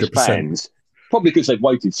Packers 100%. fans, probably because they've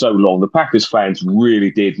waited so long, the Packers fans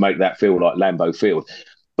really did make that feel like Lambeau Field.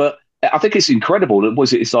 But I think it's incredible.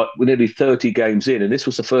 It's like we're nearly 30 games in, and this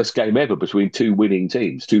was the first game ever between two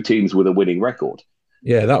teams with a winning record.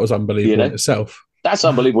 Yeah, that was unbelievable in itself. That's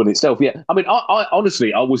unbelievable in itself, yeah. I mean, I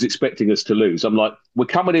honestly, I was expecting us to lose. I'm like, we're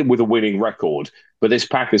coming in with a winning record, but this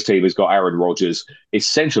Packers team has got Aaron Rodgers.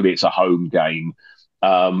 Essentially, it's a home game.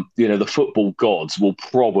 The football gods will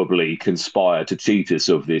probably conspire to cheat us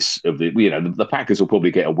the Packers will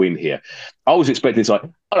probably get a win here. I was expecting, it's like,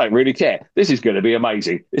 I don't really care. This is going to be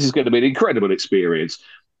amazing. This is going to be an incredible experience.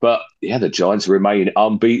 But yeah, the Giants remain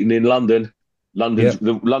unbeaten in London.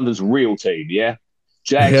 London's real team, yeah?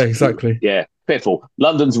 Jags, yeah, exactly. Yeah, piffle.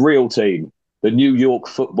 London's real team, the New York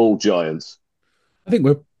Football Giants. I think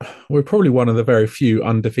we're probably one of the very few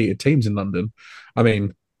undefeated teams in London. I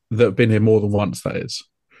mean, that have been here more than once, that is.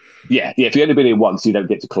 Yeah. If you've only been here once, you don't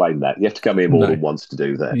get to claim that. You have to come here more than once to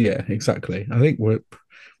do that. Yeah, exactly. I think we're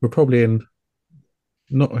probably we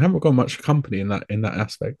haven't got much company in that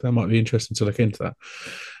aspect. That might be interesting to look into that.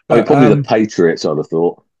 But, probably the Patriots, I'd have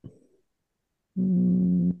thought.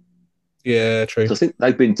 Yeah, true. I think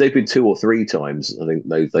they've been 2 or 3 times. I think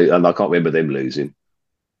they and I can't remember them losing.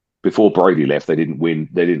 Before Brady left, they didn't win.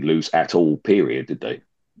 They didn't lose at all. Period. Did they?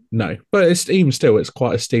 No, but it's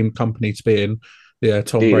quite a esteemed company to be in. Yeah,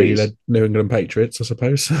 Tom Brady led New England Patriots, I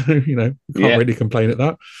suppose. So, can't really complain at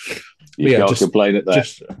that. You can't complain at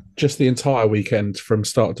that. Just the entire weekend from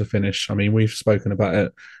start to finish. I mean, we've spoken about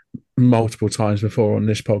it multiple times before on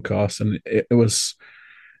this podcast, and it was,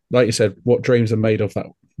 like you said, what dreams are made of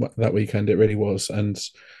that weekend. It really was, and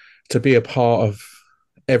to be a part of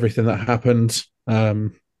everything that happened,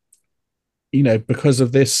 because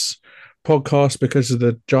of this podcast, because of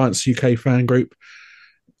the Giants UK fan group,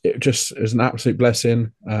 it just is an absolute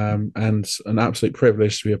blessing, and an absolute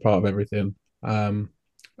privilege to be a part of everything. And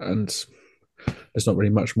there's not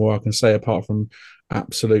really much more I can say apart from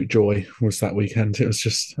absolute joy was that weekend. It was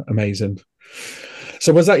just amazing.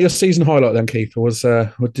 So was that your season highlight then, Keith, or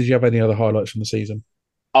did you have any other highlights from the season?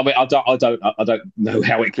 I mean, I don't know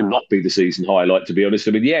how it can not be the season highlight, to be honest.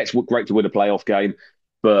 I mean, yeah, it's great to win a playoff game,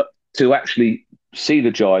 but to actually see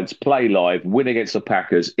the Giants play live, win against the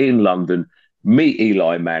Packers in London, meet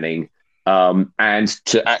Eli Manning, and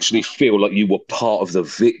to actually feel like you were part of the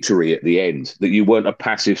victory at the end, that you weren't a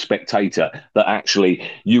passive spectator, that actually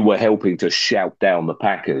you were helping to shout down the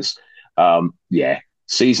Packers.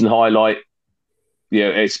 Season highlight. Yeah,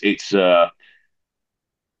 it's a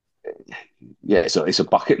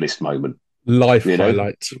bucket list moment. Life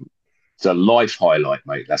highlight. It's a life highlight,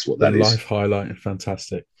 mate. That's what that is. Life highlight.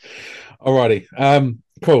 Fantastic. Alrighty.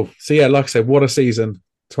 Cool. So yeah, like I said, what a season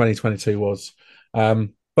 2022 was.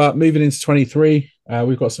 But moving into 23,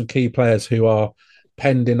 we've got some key players who are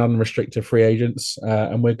pending unrestricted free agents,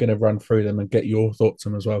 and we're going to run through them and get your thoughts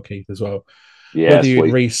on them as well, Keith, as well. Yeah,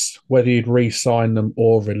 whether you'd re-sign them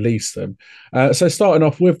or release them. So starting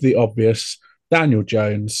off with the obvious, Daniel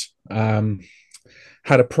Jones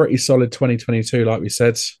had a pretty solid 2022, like we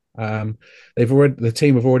said. The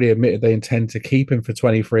team have already admitted they intend to keep him for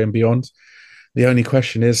 23 and beyond. The only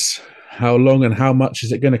question is how long and how much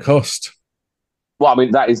is it going to cost? Well, I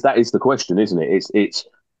mean, that is the question, isn't it?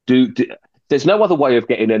 There's no other way of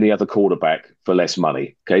getting any other quarterback for less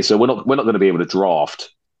money. Okay, so we're not going to be able to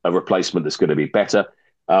draft a replacement that's going to be better.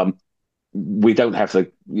 We don't have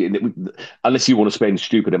unless you want to spend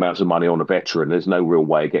stupid amounts of money on a veteran. There's no real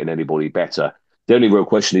way of getting anybody better. The only real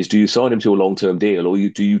question is, do you sign him to a long-term deal, or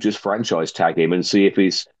do you just franchise tag him and see if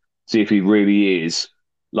he really is,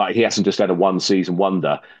 like, he hasn't just had a one-season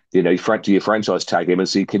wonder? Do you franchise tag him and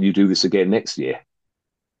see, can you do this again next year?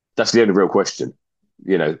 That's the only real question.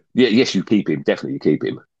 yes, you keep him. Definitely, you keep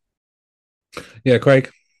him. Yeah, Craig,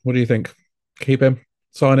 what do you think? Keep him,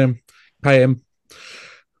 sign him, pay him.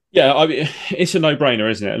 Yeah, I mean, it's a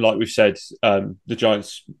no-brainer, isn't it? Like we've said, the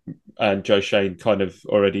Giants and Joe Schoen kind of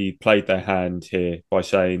already played their hand here by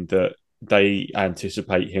saying that they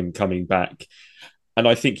anticipate him coming back. And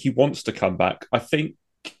I think he wants to come back. I think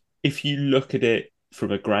if you look at it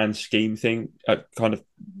from a grand scheme kind of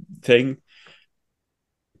thing,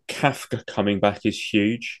 Kafka coming back is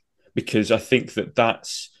huge, because I think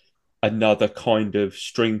that's another kind of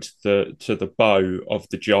string to the bow of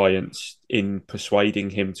the Giants in persuading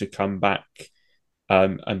him to come back,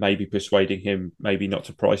 and maybe persuading him maybe not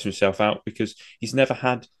to price himself out, because he's never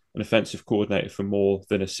had an offensive coordinator for more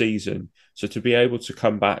than a season. So to be able to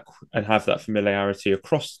come back and have that familiarity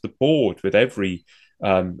across the board with every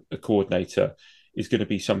coordinator is going to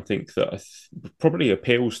be something that probably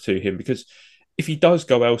appeals to him, because if he does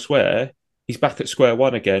go elsewhere, he's back at square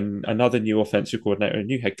one again, another new offensive coordinator, a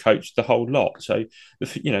new head coach, the whole lot. So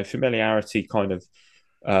the familiarity kind of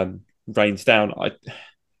rains down.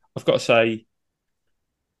 I've got to say,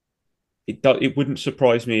 it wouldn't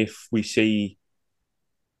surprise me if we see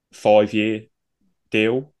 5-year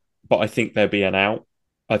deal, but I think there'll be an out.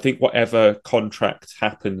 I think whatever contract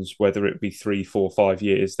happens, whether it be 3, 4, 5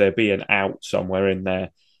 years, there'll be an out somewhere in there.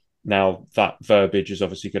 Now that verbiage is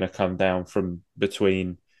obviously going to come down from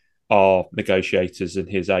between our negotiators and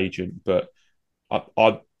his agent, but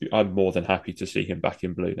I'm more than happy to see him back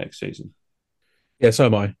in blue next season. Yeah, so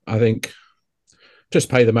am I. I think just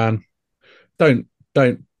pay the man. Don't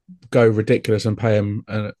go ridiculous and pay him,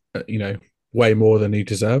 way more than he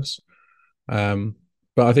deserves. But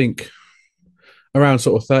I think around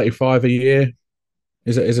sort of 35 a year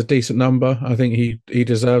is a decent number. I think he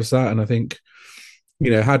deserves that, and I think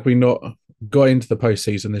had we not got into the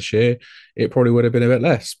postseason this year, it probably would have been a bit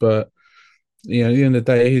less. But at the end of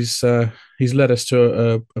the day, he's led us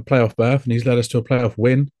to a playoff berth, and he's led us to a playoff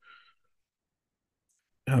win.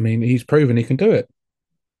 I mean, he's proven he can do it.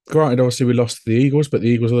 Granted, obviously we lost to the Eagles, but the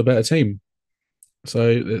Eagles are the better team.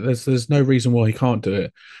 So there's no reason why he can't do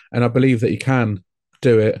it, and I believe that he can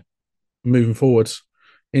do it moving forwards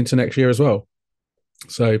into next year as well.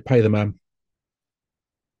 So pay the man.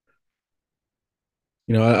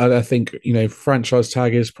 I think franchise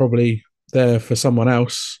tag is probably there for someone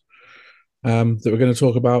else that we're going to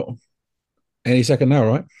talk about any second now,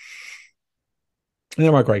 right? Yeah,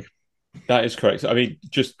 right, Greg. That is correct. I mean,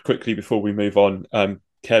 just quickly before we move on,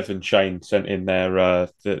 Kev and Shane sent in their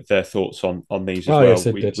thoughts on these as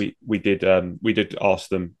well. Yes, we did ask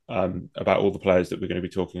them about all the players that we're going to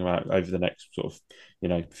be talking about over the next sort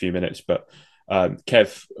of few minutes, but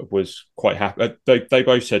Kev was quite happy. They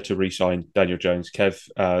both said to re-sign Daniel Jones.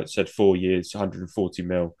 Kev said 4 years, 140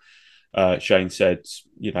 mil. Shane said,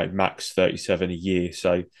 max 37 a year.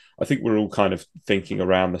 So I think we're all kind of thinking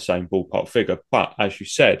around the same ballpark figure. But as you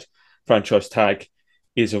said, franchise tag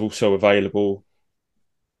is also available.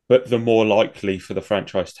 But the more likely for the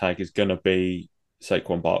franchise tag is going to be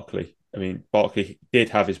Saquon Barkley. I mean, Barkley did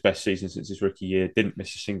have his best season since his rookie year, didn't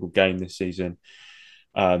miss a single game this season.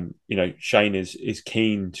 Shane is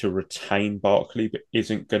keen to retain Barkley, but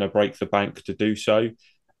isn't going to break the bank to do so.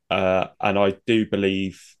 And I do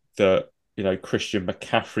believe that Christian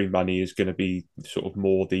McCaffrey money is going to be sort of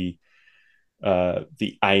more the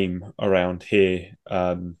aim around here.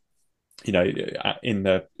 In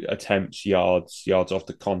the attempts, yards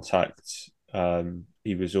after contact,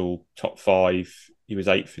 he was all top 5. He was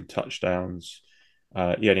 8th in touchdowns.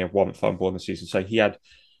 He only had 1 fumble in the season, so he had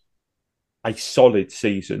a solid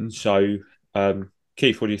season. So,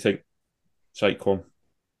 Keith, what do you think, Saquon?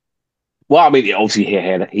 Well, I mean, obviously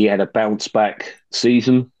he had a bounce back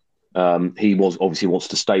season. He obviously wants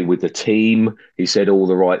to stay with the team. He said all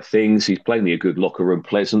the right things. He's plainly a good locker room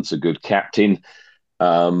presence, a good captain.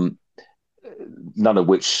 None of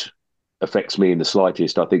which affects me in the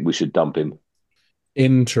slightest. I think we should dump him.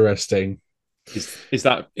 Interesting. Is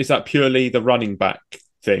that purely the running back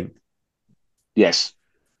thing? Yes.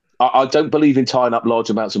 I don't believe in tying up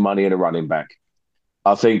large amounts of money in a running back.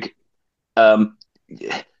 I think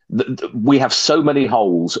we have so many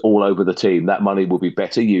holes all over the team. That money will be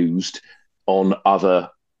better used on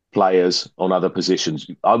other players, on other positions.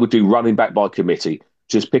 I would do running back by committee.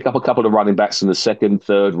 Just pick up a couple of running backs in the second,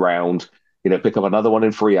 third round, pick up another one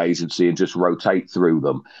in free agency and just rotate through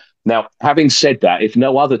them. Now, having said that, if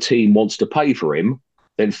no other team wants to pay for him,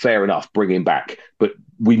 then fair enough, bring him back. But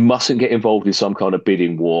we mustn't get involved in some kind of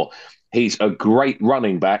bidding war. He's a great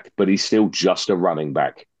running back, but he's still just a running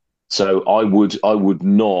back. So I would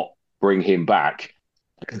not bring him back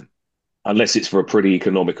unless it's for a pretty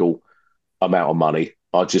economical amount of money.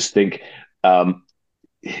 I just think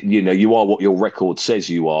you are what your record says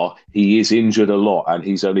you are. He is injured a lot, and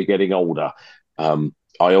he's only getting older.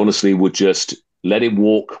 I honestly would just let him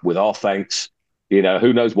walk with our thanks.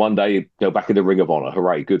 Who knows? One day he'll go back in the Ring of Honor.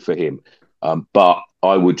 Hooray, good for him. But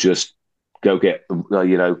I would just go get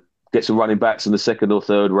some running backs in the second or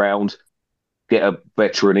third round, get a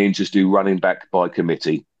veteran in, just do running back by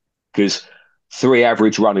committee, because 3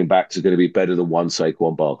 average running backs are going to be better than 1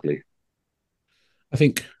 Saquon Barkley. I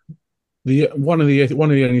think one of the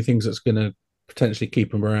only things that's going to potentially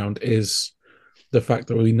keep him around is the fact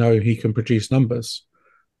that we know he can produce numbers.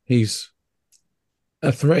 He's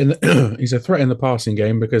a threat in the passing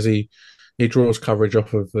game because he draws coverage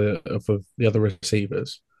off of the other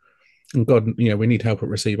receivers. And God, we need help at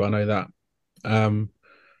receiver. I know that.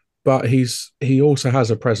 But he also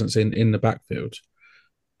has a presence in the backfield,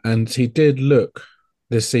 and he did look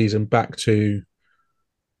this season back to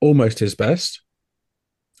almost his best.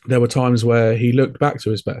 There were times where he looked back to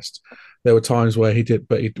his best. There were times where he didn't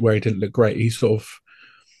look great. He sort of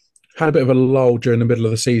had a bit of a lull during the middle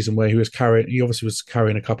of the season where he obviously was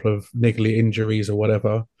carrying a couple of niggly injuries or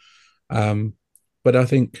whatever. But I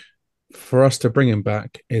think for us to bring him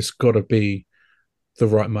back, it's got to be the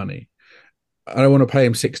right money. I don't want to pay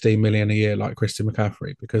him 16 million a year like Christian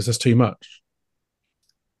McCaffrey because that's too much.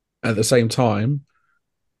 At the same time,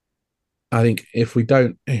 I think if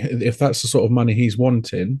that's the sort of money he's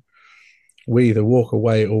wanting, we either walk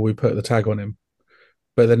away or we put the tag on him.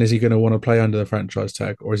 But then is he going to want to play under the franchise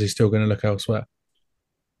tag, or is he still going to look elsewhere?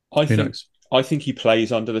 I think he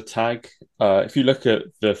plays under the tag. If you look at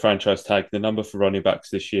the franchise tag, the number for running backs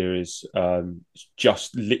this year is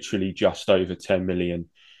just over 10 million.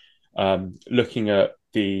 Looking at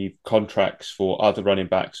the contracts for other running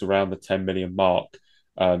backs around the 10 million mark,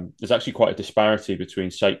 there's actually quite a disparity between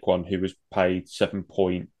Saquon, who was paid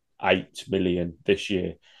 7.8 million this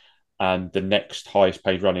year, and the next highest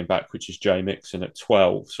paid running back, which is Joe Mixon at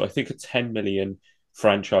 12. So I think a 10 million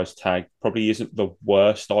franchise tag probably isn't the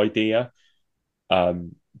worst idea.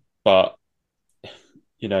 But,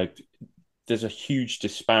 there's a huge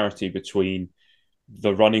disparity between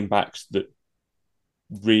the running backs that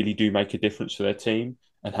really do make a difference to their team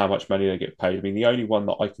and how much money they get paid. I mean, the only one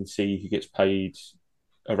that I can see who gets paid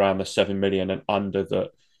around the 7 million and under that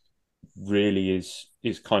really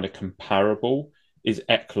is kind of comparable is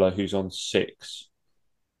Eckler, who's on 6.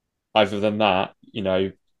 Other than that,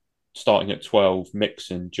 starting at 12,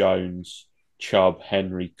 Mixon, Jones, Chubb,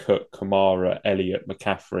 Henry, Cook, Kamara, Elliott,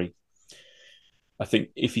 McCaffrey. I think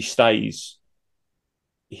if he stays,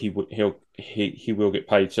 he will get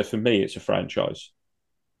paid. So for me, it's a franchise.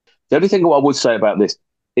 The only thing I would say about this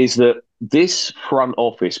is that this front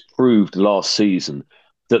office proved last season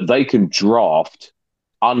that they can draft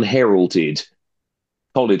unheralded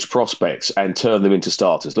college prospects and turn them into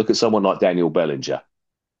starters. Look at someone like Daniel Bellinger.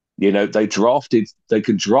 They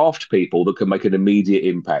can draft people that can make an immediate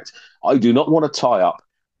impact. I do not want to tie up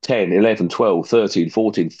 10, 11, 12, 13,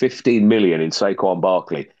 14, 15 million in Saquon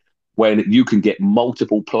Barkley when you can get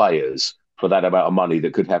multiple players for that amount of money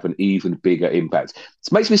that could have an even bigger impact.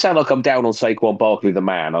 It makes me sound like I'm down on Saquon Barkley, the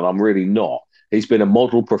man, and I'm really not. He's been a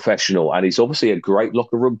model professional, and he's obviously a great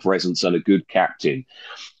locker room presence and a good captain.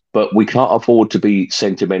 But we can't afford to be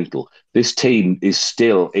sentimental. This team is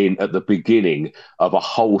still at the beginning of a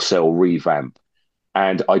wholesale revamp.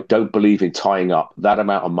 And I don't believe in tying up that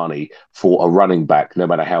amount of money for a running back, no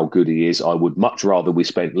matter how good he is. I would much rather we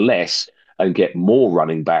spent less and get more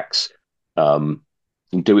running backs and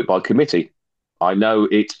do it by committee. I know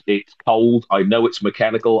it's cold. I know it's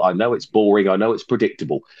mechanical. I know it's boring. I know it's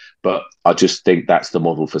predictable. But I just think that's the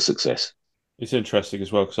model for success. It's interesting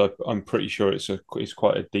as well because I'm pretty sure it's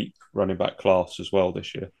quite a deep running back class as well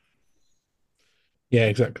this year. Yeah,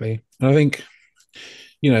 exactly. And I think,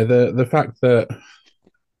 the fact that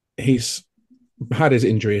he's had his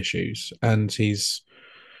injury issues and he's,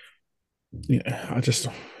 I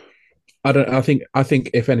think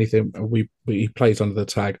if anything, he plays under the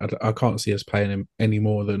tag. I can't see us paying him any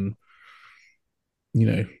more than,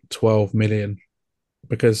 12 million,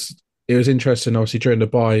 because it was interesting. Obviously, during the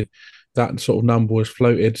bye, that sort of number was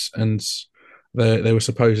floated, and they were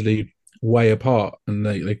supposedly way apart, and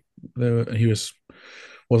he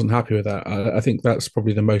wasn't happy with that. I think that's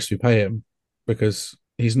probably the most we pay him, because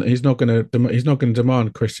he's not going to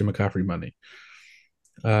demand Christian McCaffrey money.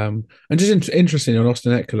 And just interesting on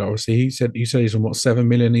Austin Eckler, obviously he said he's on 7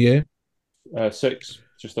 million a year. 6,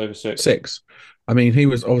 just over 6. 6. I mean, he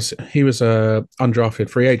was a undrafted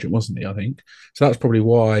free agent, wasn't he? I think so. That's probably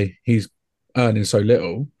why he's earning so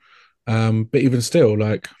little. But even still,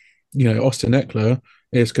 Austin Eckler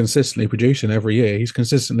is consistently producing every year. He's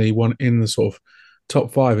consistently in the sort of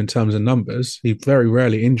top 5 in terms of numbers. He's very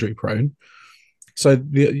rarely injury prone. So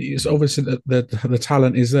it's obviously that the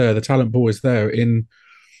talent is there. The talent pool is there in,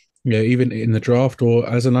 even in the draft or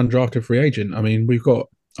as an undrafted free agent. I mean, we've got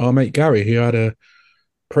our mate Gary, who had a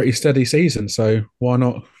pretty steady season. So why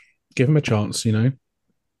not give him a chance,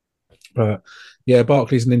 But yeah,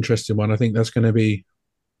 Barkley's an interesting one. I think there's going to be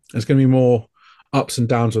more ups and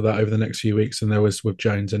downs with that over the next few weeks than there was with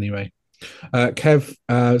Jones anyway. Kev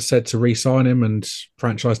said to re-sign him and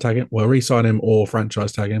franchise tag him. Well, re-sign him or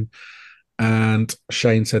franchise tag him. And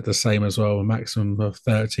Shane said the same as well, a maximum of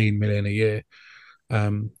 13 million a year.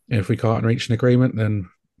 If we can't reach an agreement, then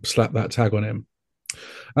slap that tag on him.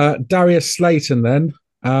 Darius Slayton then.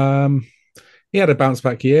 He had a bounce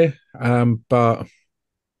back year, but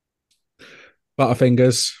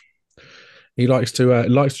Butterfingers, he likes to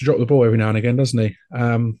drop the ball every now and again, doesn't he?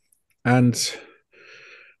 And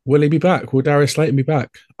will he be back? Will Darius Slayton be back?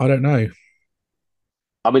 I don't know.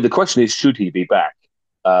 I mean, the question is, should he be back?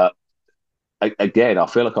 Again, I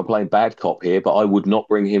feel like I'm playing bad cop here, but I would not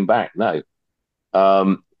bring him back. No.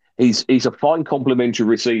 He's a fine complementary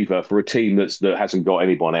receiver for a team that hasn't got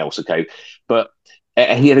anyone else. Okay, but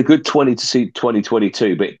he had a good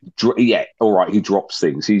 2022. But yeah, all right, he drops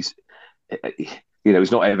things. He's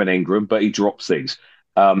not Evan Engram, but he drops things.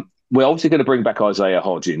 We're obviously going to bring back Isaiah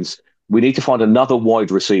Hodgins. We need to find another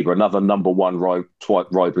wide receiver, another number one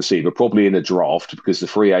wide receiver, probably in the draft, because the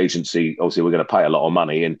free agency, obviously, we're going to pay a lot of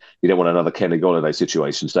money, and you don't want another Kenny Golladay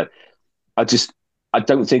situation. So I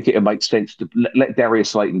don't think it makes sense to let Darius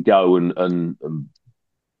Slayton go, and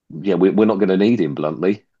we're not going to need him,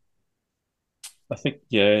 bluntly. I think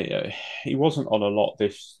he wasn't on a lot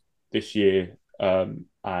this year,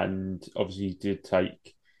 and obviously he did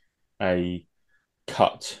take a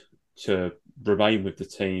cut to remain with the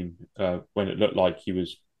team when it looked like he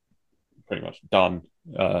was pretty much done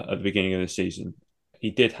at the beginning of the season.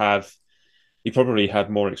 He probably had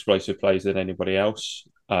more explosive plays than anybody else,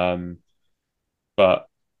 but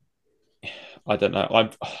I don't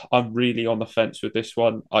know. I'm really on the fence with this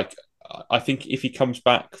one. I think if he comes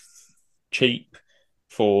back cheap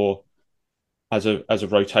as a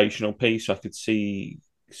rotational piece, I could see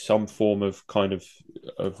some form of kind of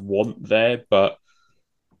want there, but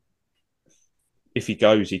if he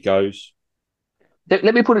goes, he goes.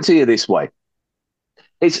 Let me put it to you this way: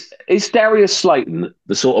 is Darius Slayton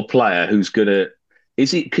the sort of player who's gonna?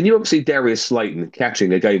 Is he? Can you ever see Darius Slayton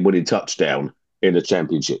catching a game-winning touchdown in a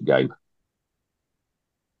championship game?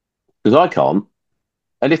 Because I can't.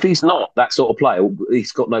 And if he's not that sort of player,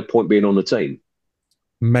 he's got no point being on the team.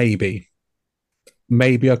 Maybe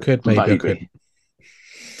I could. Maybe I could.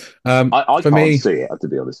 I can't see it, to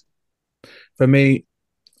be honest. For me,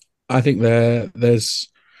 I think there's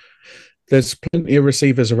plenty of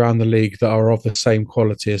receivers around the league that are of the same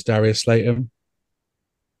quality as Darius Slayton.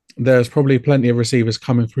 There's probably plenty of receivers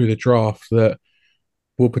coming through the draft that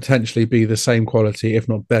will potentially be the same quality, if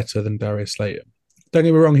not better, than Darius Slayton. Don't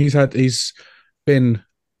get me wrong; he's been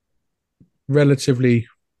relatively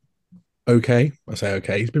okay. I say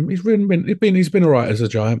okay. He's been all right as a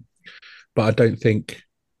Giant, but I don't think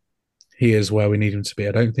he is where we need him to be.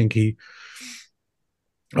 I don't think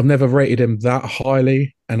I've never rated him that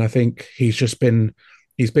highly, and I think he's been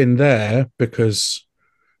there because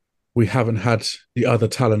we haven't had the other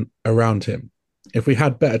talent around him. If we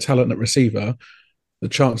had better talent at receiver, the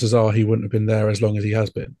chances are he wouldn't have been there as long as he has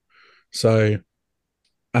been. So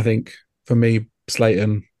I think for me,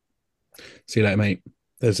 Slayton, see you later, mate.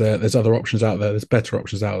 There's other options out there. There's better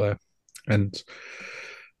options out there. And,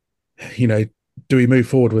 do we move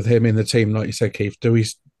forward with him in the team? Like you said, Keith,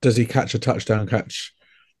 does he catch a touchdown catch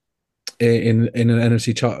in an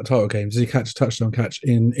NFC title game? Does he catch a touchdown catch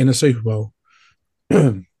in a Super Bowl?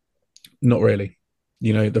 Not really.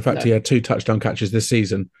 The fact he had 2 touchdown catches this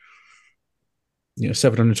season,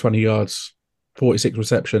 720 yards, 46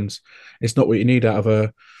 receptions. It's not what you need out of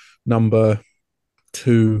a number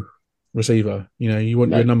 2 receiver. You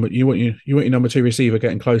want your number 2 receiver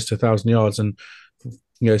getting close to 1,000 yards and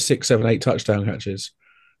 6, 7, 8 touchdown catches.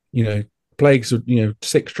 Plagues,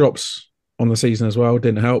 6 drops on the season as well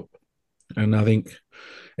didn't help, and I think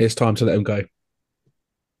it's time to let him go.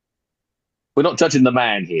 We're not judging the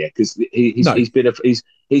man here because he's been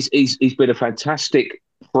a fantastic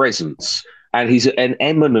presence, and he's an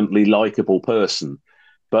eminently likable person.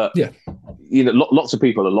 But yeah, lots of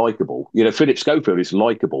people are likable. Philip Schofield is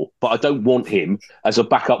likable, but I don't want him as a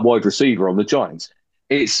backup wide receiver on the Giants.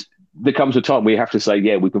 There comes a time where you have to say,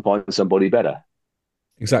 yeah, we can find somebody better.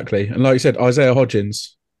 Exactly, and like you said, Isaiah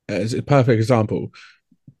Hodgins is a perfect example.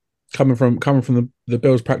 Coming from the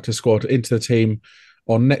Bills practice squad into the team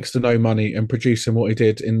on next to no money and producing what he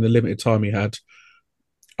did in the limited time he had,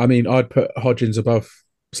 I mean, I'd put Hodgins above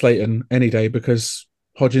Slayton any day because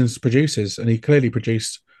Hodgins produces, and he clearly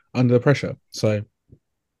produced under the pressure. So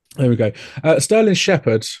there we go. Sterling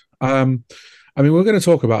Shepherd. I mean, we're going to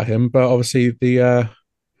talk about him, but obviously the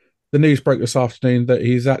news broke this afternoon that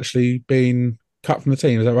he's actually been cut from the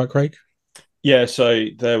team. Is that right, Craig? Yeah, so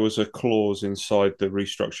there was a clause inside the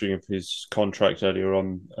restructuring of his contract earlier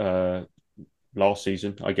on last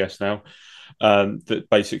season, I guess now, that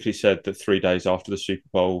basically said that 3 days after the Super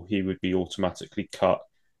Bowl, he would be automatically cut.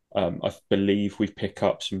 I believe we pick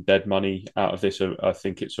up some dead money out of this. I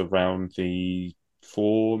think it's around the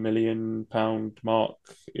 £4 million mark,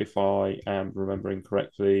 if I am remembering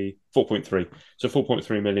correctly. 4.3. So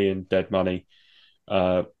 4.3 million dead money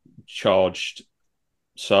charged.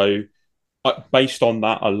 So based on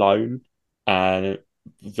that alone, and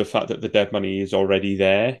the fact that the dead money is already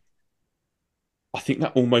there, I think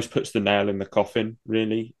that almost puts the nail in the coffin,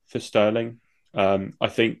 really, for Sterling. I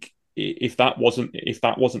think if that wasn't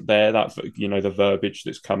there, that the verbiage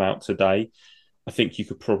that's come out today, I think you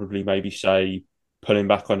could probably maybe say put him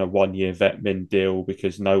back on a 1-year vet min deal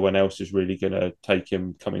because no one else is really going to take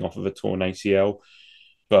him coming off of a torn ACL.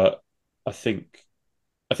 But I think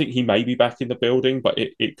he may be back in the building, but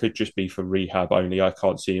it could just be for rehab only. I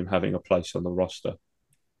can't see him having a place on the roster.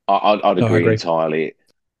 I'd agree entirely.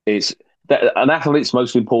 It's that an athlete's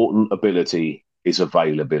most important ability is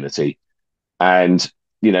availability. And,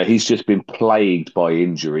 he's just been plagued by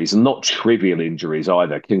injuries, and not trivial injuries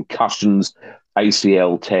either. Concussions,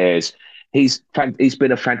 ACL tears. He's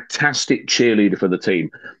been a fantastic cheerleader for the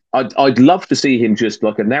team. I'd love to see him just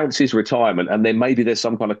announce his retirement, and then maybe there's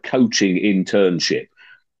some kind of coaching internship,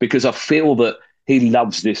 because I feel that he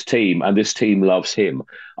loves this team and this team loves him.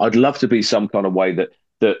 I'd love to be some kind of way that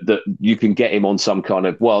you can get him on some kind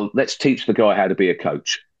of, let's teach the guy how to be a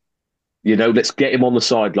coach. Let's get him on the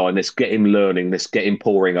sideline. Let's get him learning. Let's get him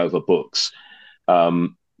poring over books.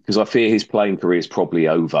 Because I fear his playing career is probably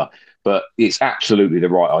over. But it's absolutely the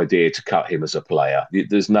right idea to cut him as a player.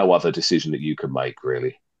 There's no other decision that you can make,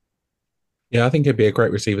 really. Yeah, I think he'd be a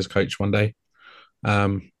great receivers coach one day.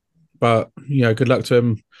 But good luck to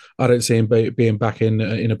him. I don't see him being back in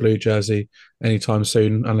a blue jersey anytime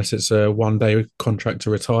soon, unless it's a 1-day contract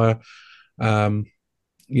to retire. Sad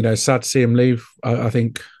to see him leave. I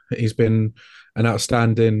think he's been an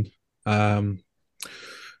outstanding cheerleader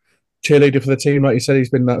for the team. Like you said, he's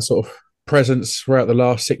been that sort of presence throughout the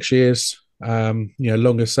last 6 years.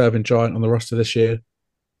 Longest serving Giant on the roster this year.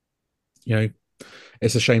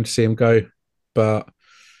 It's a shame to see him go, but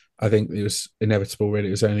I think it was inevitable. Really,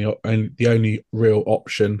 it was the only real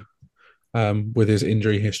option with his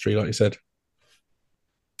injury history, like you said.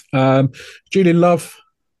 Julian Love,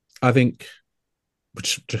 I think,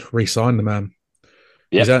 just re-sign the man.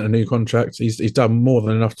 Yep. He's earned a new contract. He's done more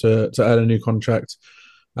than enough to earn a new contract.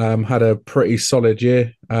 Had a pretty solid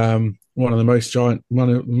year. One of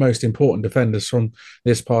the most important defenders from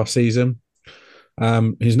this past season.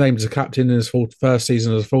 He's named as a captain in his first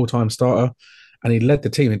season as a full-time starter, and he led the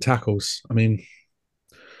team in tackles. I mean,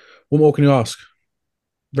 what more can you ask?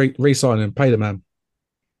 Re-sign him, pay the man.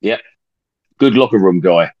 Yeah, good locker room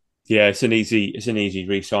guy. Yeah, it's an easy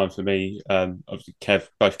re-sign for me. Obviously,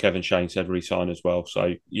 both Kev and Shane said re-sign as well. So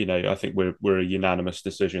I think we're a unanimous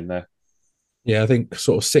decision there. Yeah, I think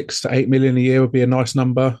sort of 6 to 8 million a year would be a nice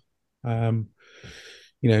number.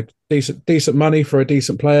 Decent money for a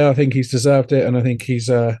decent player. I think he's deserved it, and I think he's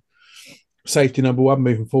safety number one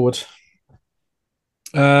moving forward.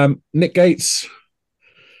 Nick Gates,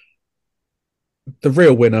 the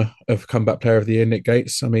real winner of Comeback Player of the Year, Nick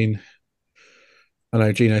Gates. I mean, I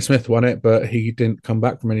know Geno Smith won it, but he didn't come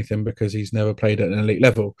back from anything because he's never played at an elite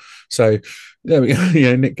level. So there we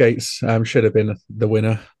go. Nick Gates should have been the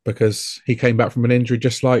winner because he came back from an injury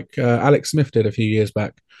just like Alex Smith did a few years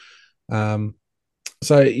back.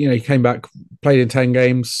 He came back, played in 10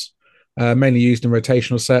 games, mainly used in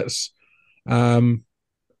rotational sets.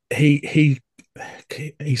 He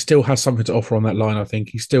still has something to offer on that line. I think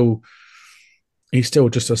he's still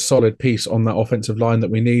just a solid piece on that offensive line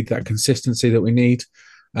that we need, that consistency that we need.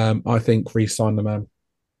 I think re-sign the man.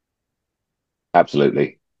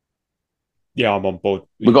 Absolutely. Yeah, I'm on board.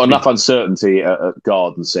 We've got enough uncertainty at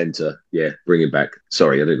guard and centre. Yeah, bring him back.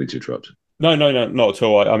 Sorry, I didn't mean to interrupt. No, not at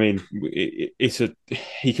all. I mean,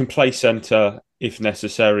 he can play centre if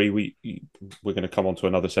necessary. We're going to come on to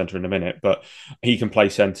another centre in a minute, but he can play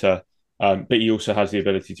centre. But he also has the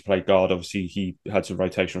ability to play guard. Obviously, he had some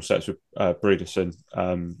rotational sets with Bredesen,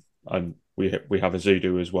 and we have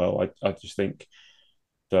Azudu as well. I just think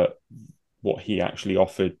that what he actually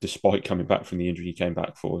offered, despite coming back from the injury he came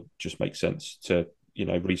back for, just makes sense to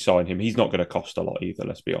re-sign him. He's not going to cost a lot either.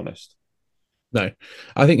 Let's be honest. No,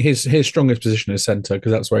 I think his strongest position is centre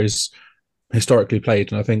because that's where he's historically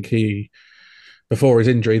played, and I think before his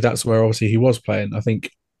injury, that's where obviously he was playing. I think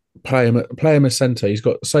play him as centre. He's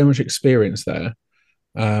got so much experience there.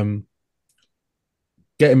 Get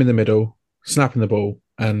him in the middle, snapping the ball,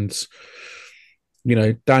 and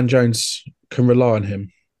Dan Jones can rely on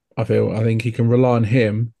him. I think he can rely on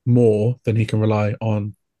him more than he can rely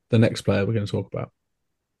on the next player we're going to talk about.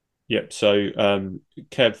 Yep. So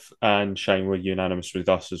Kev and Shane were unanimous with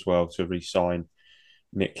us as well to re-sign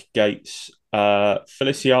Nick Gates.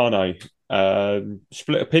 Feliciano,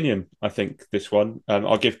 split opinion, I think, this one.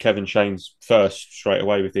 I'll give Kevin Shane's first straight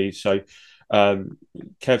away with these. So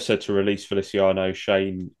Kev said to release Feliciano.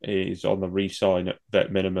 Shane is on the re-sign at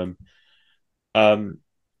vet minimum.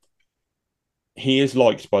 He is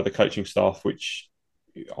liked by the coaching staff, which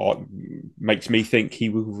makes me think he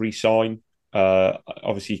will re-sign.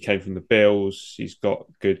 Obviously, he came from the Bills. He's got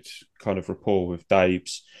good kind of rapport with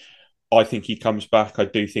Daves. I think he comes back. I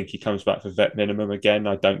do think he comes back for vet minimum again.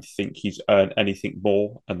 I don't think he's earned anything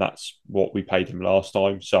more, and that's what we paid him last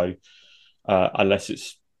time. So unless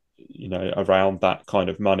it's around that kind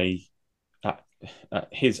of money at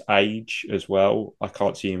his age as well, I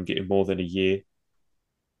can't see him getting more than a year.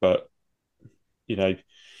 But we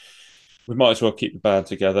might as well keep the band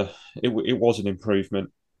together. It was an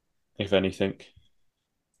improvement, if anything.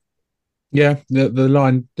 Yeah, the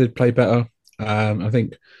line did play better. I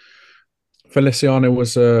think Feliciano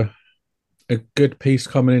was a good piece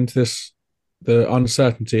coming into this, the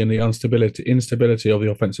uncertainty and the instability of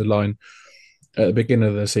the offensive line at the beginning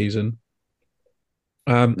of the season.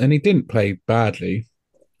 And he didn't play badly.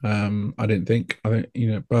 I didn't think.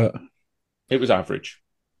 But it was average.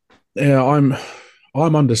 Yeah, I'm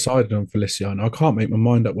undecided on Feliciano. I can't make my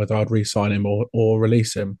mind up whether I'd re-sign him or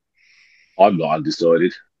release him. I'm not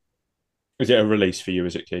undecided. Is it a release for you,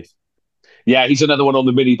 is it, Keith? Yeah, he's another one on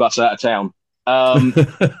the minibus out of town.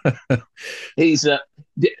 He's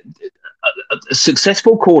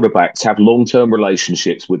successful quarterbacks have long-term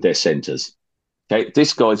relationships with their centers. Okay,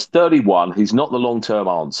 this guy's 31. He's not the long-term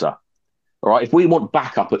answer. All right, if we want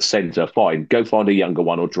backup at center, fine, go find a younger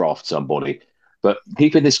one or draft somebody. But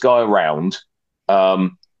keeping this guy around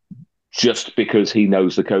just because he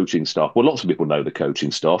knows the coaching staff. Well, lots of people know the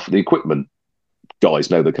coaching staff. The equipment guys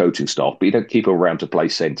know the coaching staff, but you don't keep him around to play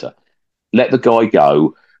center. Let the guy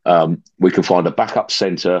go. We can find a backup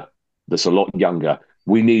center that's a lot younger.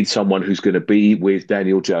 We need someone who's going to be with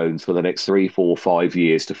Daniel Jones for the next 3, 4, 5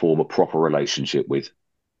 years to form a proper relationship with.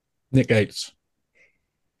 Nick Gates.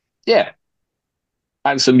 Yeah.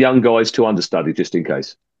 And some young guys to understudy just in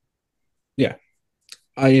case. Yeah.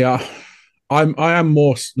 I am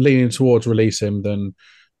more leaning towards release him than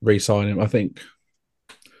re-sign him. I think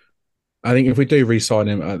if we do re-sign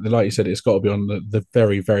him, like you said, it's got to be on the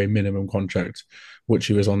very, very minimum contract, which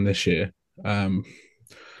he was on this year. I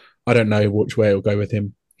don't know which way it'll go with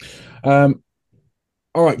him. All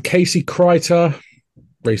right, Casey Kreiter,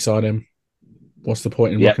 re-sign him. What's the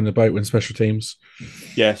point in rocking the boat when special teams?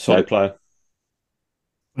 Yeah, solid player.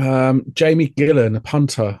 Jamie Gillan, a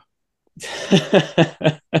punter.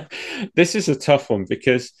 This is a tough one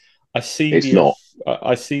because I see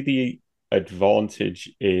the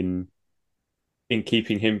advantage in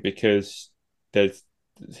keeping him because there's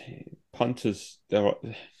punters.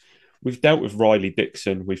 We've dealt with Riley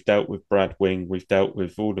Dixon, we've dealt with Brad Wing, we've dealt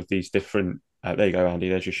with all of these different. There you go, Andy.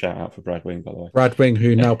 There's your shout out for Brad Wing, by the way. Brad Wing,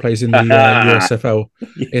 who now plays in the USFL,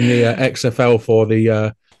 in the XFL for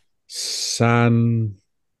the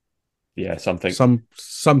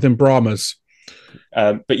something Brahmas.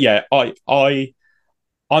 But yeah, I'm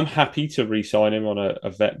happy to re-sign him on a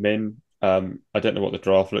vet min. I don't know what the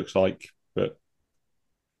draft looks like, but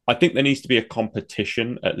I think there needs to be a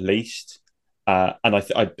competition at least. And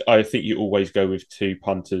I think you always go with 2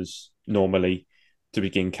 punters normally to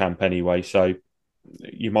begin camp anyway. So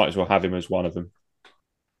you might as well have him as one of them.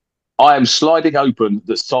 I am sliding open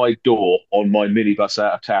the side door on my minibus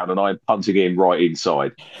out of town and I'm punting him right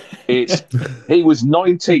inside. He was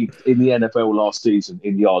 19th in the NFL last season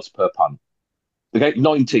in yards per punt. Okay,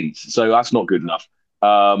 19th. So that's not good enough.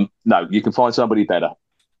 No, you can find somebody better.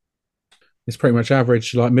 It's pretty much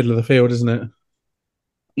average, like middle of the field, isn't it?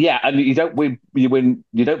 Yeah, and you don't win.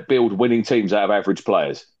 You don't build winning teams out of average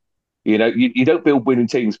players. You don't build winning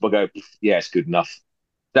teams by going, yeah, it's good enough.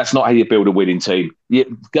 That's not how you build a winning team.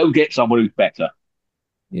 You go get someone who's better.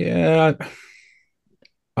 Yeah,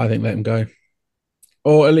 I think let him go,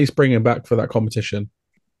 or at least bring him back for that competition.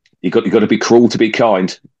 You got to be cruel to be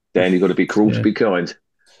kind, Dan. You got to be cruel to be kind.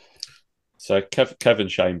 So Kev and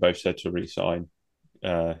Shane both said to re-sign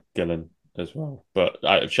Gillan as well, but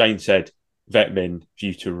Shane said Vetmin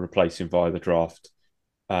view to replace him via the draft.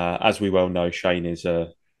 As we well know, Shane is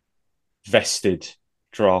a vested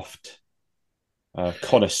draft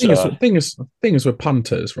connoisseur. Thing is with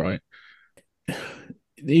punters, right?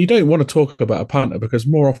 You don't want to talk about a punter because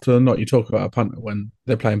more often than not, you talk about a punter when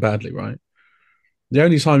they're playing badly, right? The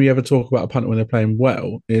only time you ever talk about a punter when they're playing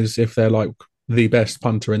well is if they're like the best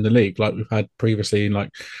punter in the league, like we've had previously in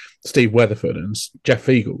like Steve Weatherford and Jeff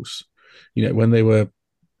Eagles, when they were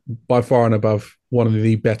by far and above one of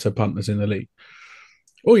the better punters in the league.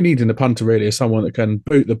 All you need in a punter really is someone that can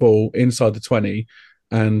boot the ball inside the 20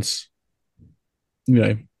 and,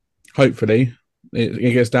 hopefully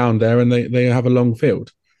it gets down there and they have a long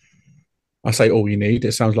field. I say all you need.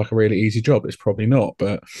 It sounds like a really easy job. It's probably not,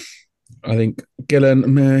 but I think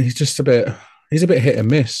Gillen, he's a bit hit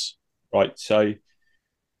and miss. Right, so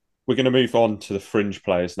we're going to move on to the fringe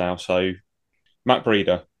players now. So Matt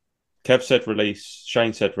Breeder, Kev said release,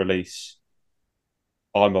 Shane said release.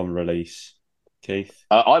 I'm on release. Keith?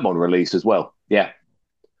 I'm on release as well. Yeah.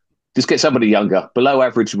 Just get somebody younger. Below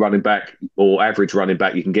average running back or average running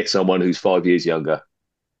back, you can get someone who's 5 years younger.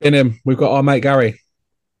 In him, we've got our mate Gary.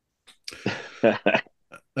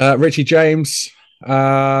 Richie James,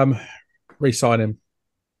 re-sign him.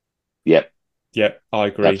 Yep. Yep, I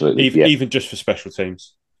agree. Absolutely. Even just for special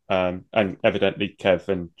teams. And evidently Kev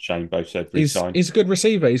and Shane both said re-sign. He's a good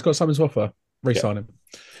receiver. He's got something to offer. Re-sign him.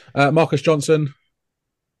 Marcus Johnson.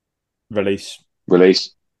 Release.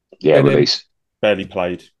 Yeah, release. Barely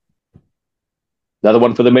played. Another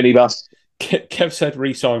one for the minibus. Kev said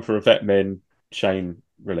re-sign for a vet min. Shane,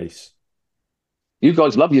 release. You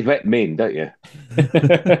guys love your vet min, don't you?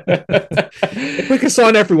 If we could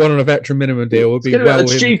sign everyone on a veteran minimum deal, we'd be well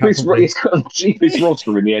the cheapest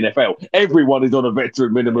roster in the NFL. Everyone is on a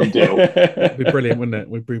veteran minimum deal. It'd be brilliant, wouldn't it?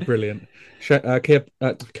 We'd be brilliant.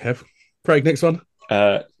 Kev. Craig, next one.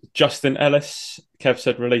 Justin Ellis. Kev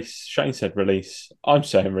said release. Shane said release. I'm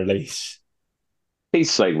saying release.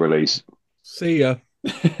 He's saying release. See ya.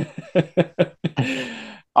 We're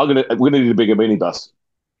gonna need a bigger minibus.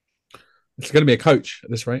 It's going to be a coach at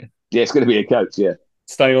this rate. Yeah, it's going to be a coach, yeah.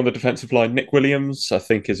 Staying on the defensive line, Nick Williams, I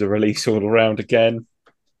think, is a release all around again.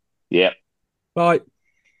 Yeah. Bye.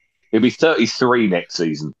 He'll be 33 next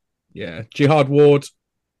season. Yeah. Jihad Ward,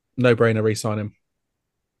 no-brainer, re-sign him.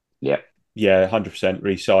 Yeah. Yeah, 100%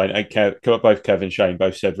 re-sign. And both Kev and Shane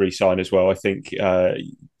both said re-sign as well. I think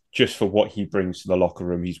just for what he brings to the locker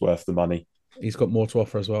room, he's worth the money. He's got more to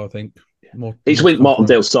offer as well, I think. He's with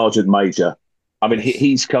Martindale Sergeant Major. I mean,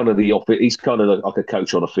 he's kind of he's kind of like a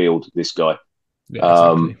coach on a field, this guy. Yeah,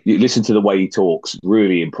 exactly. You listen to the way he talks,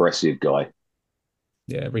 really impressive guy.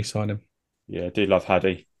 Yeah, re-sign him. Yeah, I do love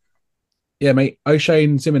Haddy. Yeah, mate.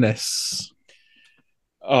 O'Shane Zimenez.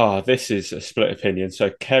 Oh, this is a split opinion. So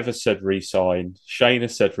Kev has said re-sign. Shane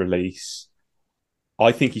has said release.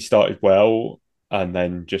 I think he started well and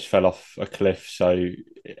then just fell off a cliff. So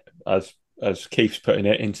as Keith's putting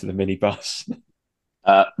it, into the minibus.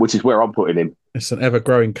 Which is where I'm putting him. It's an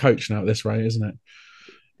ever-growing coach now at this rate, isn't it?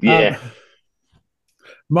 Yeah.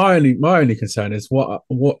 My only concern is what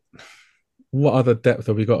other depth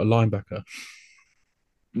have we got at linebacker?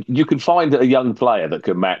 You can find a young player that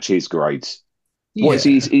can match his grades. Yeah. What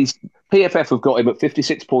is he's PFF have got him at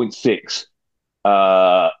 56.6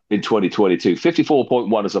 in 2022,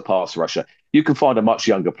 54.1 as a pass rusher. You can find a much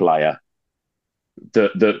younger player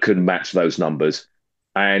that can match those numbers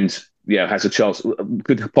and has a chance,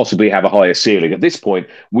 could possibly have a higher ceiling. At this point,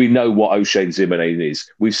 we know what O'Shane Zimenez is.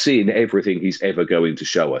 We've seen everything he's ever going to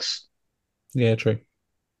show us. Yeah, true.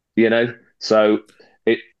 So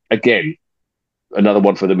it again, another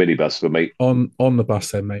one for the minibus for me. On the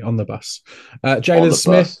bus then, mate. On the bus. Jalen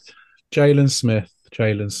Smith.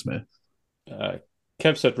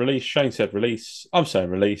 Kev said release. Shane said release. I'm saying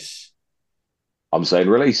release.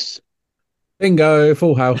 Bingo,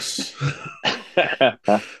 full house.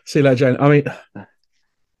 See you later, Jalen. I mean,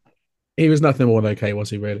 he was nothing more than okay, was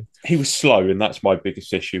he, really? He was slow, and that's my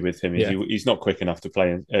biggest issue with him. Yeah. He's not quick enough to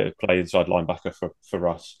play inside linebacker for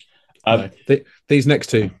us. No. These next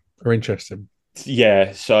two are interesting.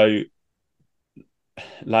 Yeah, so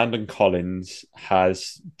Landon Collins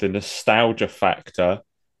has the nostalgia factor.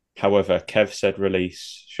 However, Kev said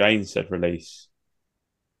release. Shane said release.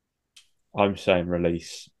 I'm saying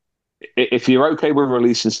release. If you're okay with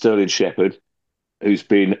releasing Sterling Shepard, who's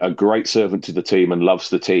been a great servant to the team and loves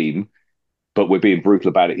the team, but we're being brutal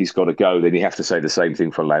about it, he's got to go, then you have to say the same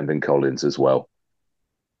thing for Landon Collins as well.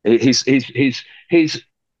 His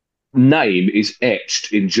name is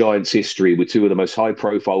etched in Giants history with two of the most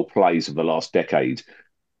high-profile plays of the last decade.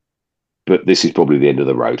 But this is probably the end of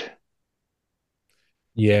the road.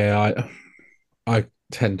 Yeah, I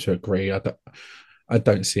tend to agree. I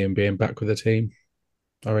don't see him being back with the team.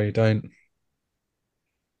 I really don't.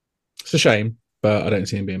 It's a shame, but I don't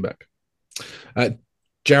see him being back.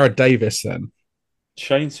 Jared Davis, then.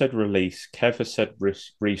 Shane said release. Kev has said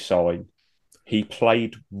re-sign. He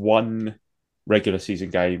played one regular season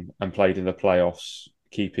game and played in the playoffs,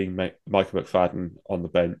 keeping Michael McFadden on the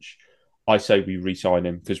bench. I say we re-sign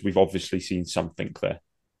him because we've obviously seen something there.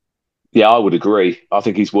 Yeah, I would agree. I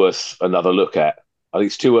think he's worth another look at. I think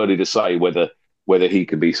it's too early to say whether he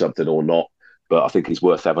can be something or not, but I think he's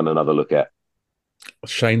worth having another look at.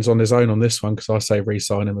 Shane's on his own on this one because I say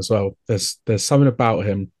re-sign him as well. There's something about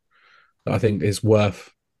him that I think is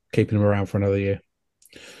worth keeping him around for another year.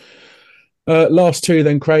 Last two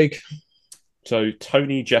then, Craig. So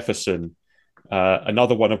Tony Jefferson,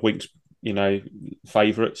 another one of Wink's,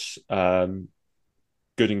 favourites. Good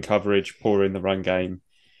in coverage, poor in the run game.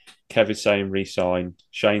 Kev is saying re-sign.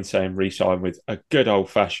 Shane saying re-sign with a good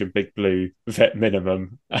old-fashioned Big Blue vet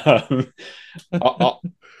minimum. I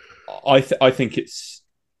think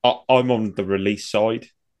I'm on the release side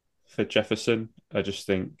for Jefferson. I just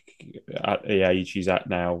think at the age he's at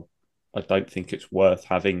now, I don't think it's worth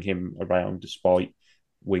having him around despite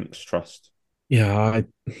Wink's trust. Yeah,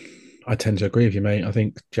 I tend to agree with you, mate. I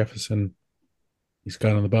think Jefferson, he's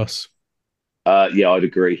going on the bus. Yeah, I'd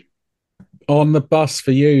agree. On the bus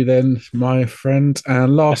for you then, my friend.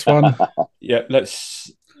 And last one. Yeah,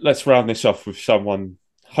 let's round this off with someone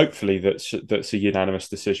hopefully that's a unanimous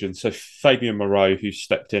decision. So Fabian Moreau, who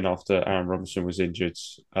stepped in after Aaron Robinson was injured,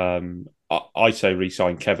 I say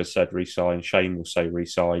re-sign. Kev has said re-sign. Shane will say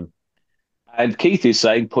re-sign. And Keith is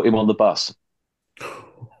saying put him on the bus.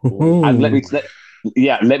 And let me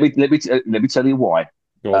tell you why.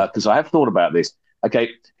 Because I have thought about this.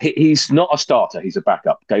 Okay, he's not a starter. He's a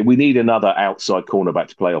backup. Okay, we need another outside cornerback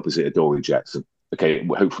to play opposite Adoree Jackson. Okay,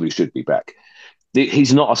 hopefully he should be back.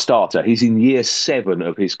 He's not a starter. He's in year 7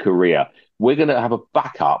 of his career. We're going to have a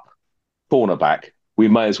backup cornerback. We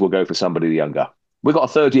may as well go for somebody younger. We've got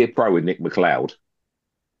a third-year pro in Nick McLeod.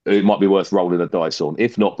 It might be worth rolling the dice on,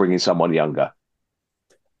 if not bringing someone younger.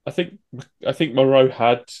 I think Moreau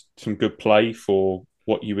had some good play for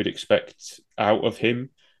what you would expect out of him.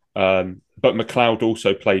 But McLeod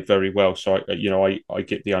also played very well, so I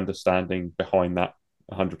get the understanding behind that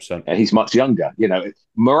 100%. And he's much younger.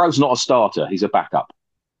 Moreau's not a starter; he's a backup.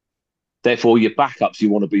 Therefore, your backups you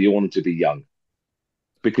want them to be young,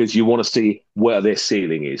 because you want to see where their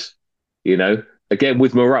ceiling is. Again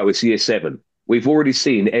with Moreau, it's year 7. We've already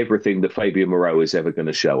seen everything that Fabian Moreau is ever going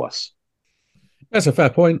to show us. That's a fair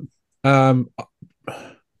point. I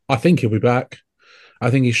think he'll be back. I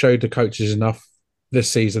think he showed the coaches enough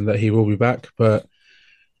this season that he will be back. But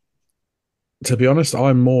to be honest,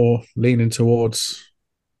 I'm more leaning towards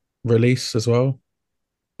release as well.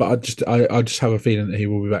 But I just have a feeling that he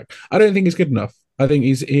will be back. I don't think he's good enough. I think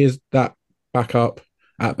he is that backup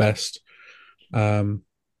at best. But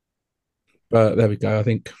there we go. I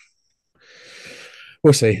think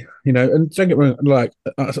we'll see. And don't get me wrong, like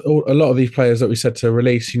a lot of these players that we said to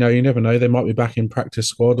release, you never know. They might be back in practice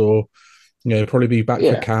squad or probably be back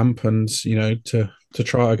for camp and to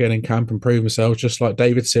try again in camp and prove themselves, just like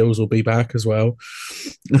David Seals will be back as well.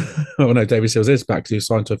 Oh no, David Seals is back because he was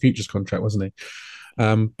signed to a futures contract, wasn't he?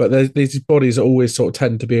 But these bodies always sort of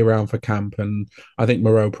tend to be around for camp, and I think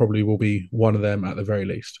Moreau probably will be one of them at the very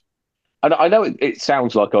least. And I know it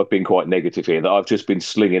sounds like I've been quite negative here, that I've just been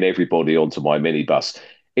slinging everybody onto my minibus.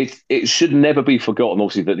 It should never be forgotten,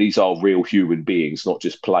 obviously, that these are real human beings, not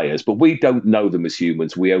just players. But we don't know them as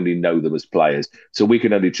humans. We only know them as players. So we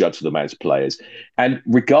can only judge them as players. And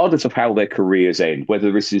regardless of how their careers end,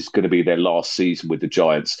 whether this is going to be their last season with the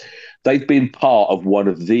Giants, they've been part of one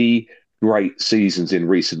of the great seasons in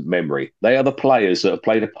recent memory. They are the players that have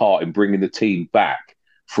played a part in bringing the team back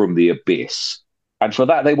from the abyss. And for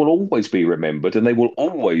that, they will always be remembered, and they will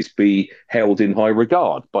always be held in high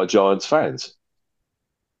regard by Giants fans.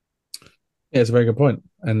 Yeah, it's a very good point.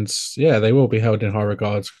 And yeah, they will be held in high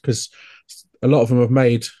regards because a lot of them have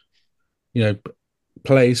made,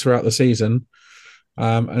 plays throughout the season,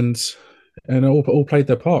 and all played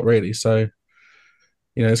their part really. So,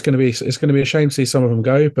 it's going to be a shame to see some of them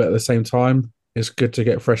go, but at the same time, it's good to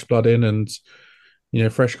get fresh blood in and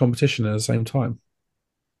fresh competition at the same time.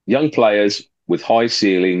 Young players with high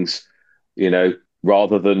ceilings,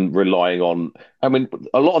 rather than relying on...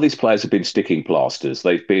 a lot of these players have been sticking plasters.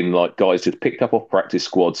 They've been like guys just picked up off practice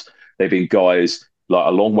squads. They've been guys like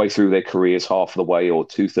a long way through their careers, half of the way or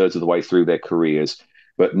 2/3 of the way through their careers.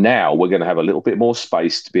 But now we're going to have a little bit more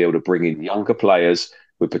space to be able to bring in younger players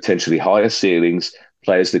with potentially higher ceilings,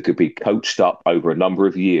 players that could be coached up over a number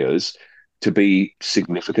of years to be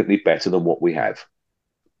significantly better than what we have.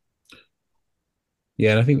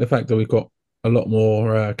 Yeah, and I think the fact that we've got a lot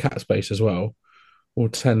more cat space as well will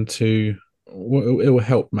tend to it will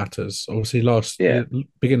help matters. Obviously, Yeah.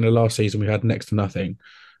 beginning of last season, we had next to nothing,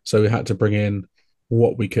 so we had to bring in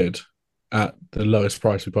what we could at the lowest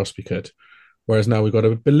price we possibly could. Whereas now we've got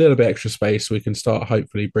a little bit extra space, we can start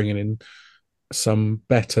hopefully bringing in some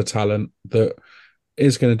better talent that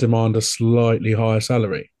is going to demand a slightly higher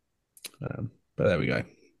salary. But there we go.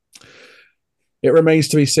 It remains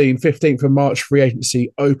to be seen. 15th of March, free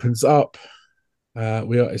agency opens up.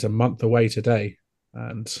 It's a month away today,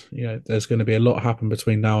 and there's going to be a lot happen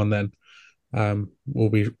between now and then.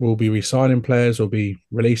 We'll be re-signing players, we'll be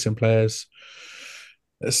releasing players.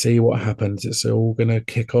 Let's see what happens. It's all going to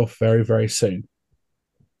kick off very, very soon.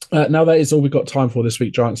 Now that is all we've got time for this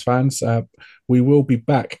week, Giants fans. We will be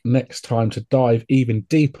back next time to dive even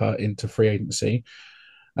deeper into free agency,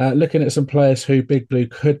 looking at some players who Big Blue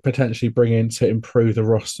could potentially bring in to improve the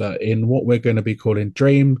roster in what we're going to be calling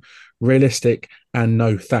dream, realistic, and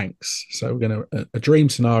no thanks. So we're going to a dream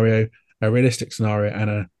scenario, a realistic scenario, and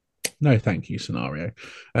a no thank you scenario.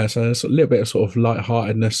 So it's a little bit of sort of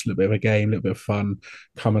lightheartedness, a little bit of a game, a little bit of fun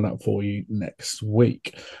coming up for you next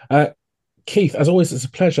week. Keith, as always, it's a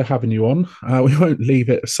pleasure having you on. We won't leave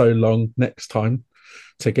it so long next time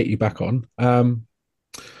to get you back on. But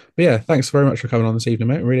yeah, thanks very much for coming on this evening,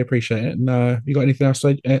 mate. Really appreciate it. And you got anything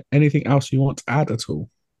else you want to add at all?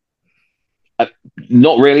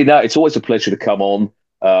 Not really. No, it's always a pleasure to come on.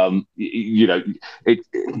 You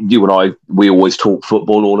and I, we always talk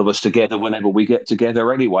football, all of us together, whenever we get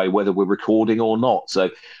together anyway, whether we're recording or not. So,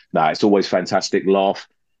 no, it's always fantastic laugh.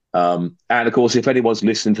 And of course, if anyone's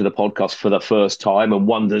listening to the podcast for the first time and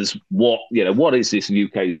wonders what is this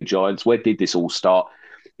UK Giants? Where did this all start?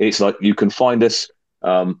 It's like you can find us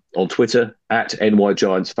on Twitter at NY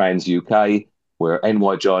Giants Fans UK. We're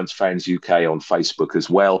NY Giants Fans UK on Facebook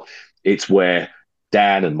as well. It's where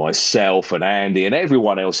Dan and myself and Andy and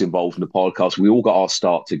everyone else involved in the podcast, we all got our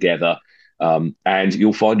start together, and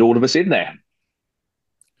you'll find all of us in there.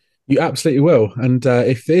 You absolutely will. And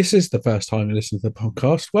if this is the first time you listen to the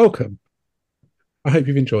podcast, welcome. I hope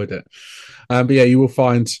you've enjoyed it. But yeah, you will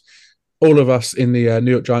find all of us in the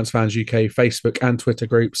New York Giants Fans UK Facebook and Twitter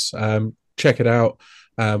groups. Check it out.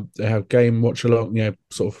 They have game watch along,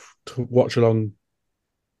 sort of watch along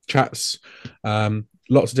chats.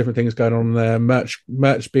 Lots of different things going on there.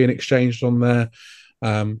 Merch being exchanged on there.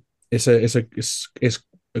 It's a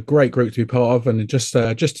great group to be part of, and just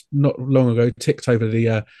not long ago ticked over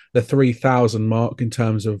the 3,000 mark in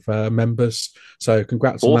terms of members. So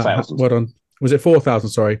congrats 4, on that. 000. Well done. Was it 4,000?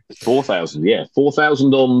 Sorry, 4,000. Yeah,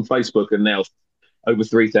 4,000 on Facebook, and now over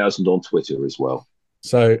 3,000 on Twitter as well.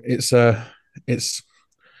 So it's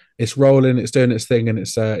rolling, it's doing its thing, and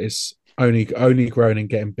it's only growing and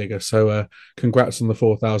getting bigger. So congrats on the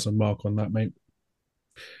 4,000 mark on that, mate.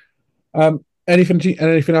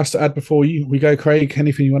 Anything else to add before we go, Craig?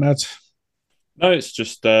 Anything you want to add? No, it's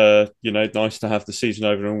just nice to have the season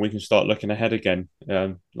over and we can start looking ahead again.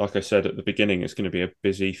 Like I said at the beginning, it's going to be a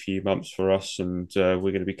busy few months for us, and we're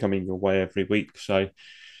going to be coming your way every week. So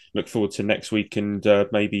look forward to next week and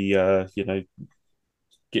maybe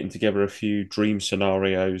getting together a few dream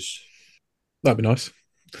scenarios. That'd be nice.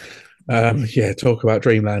 Talk about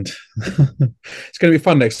Dreamland. It's going to be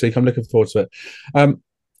fun next week. I'm looking forward to it.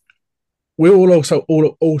 We will also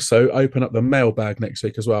open up the mailbag next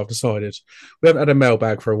week as well. I've decided we haven't had a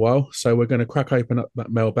mailbag for a while, so we're going to crack open up that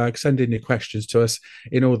mailbag. Send in your questions to us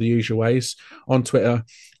in all the usual ways on Twitter,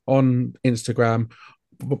 on Instagram,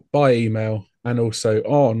 by email, and also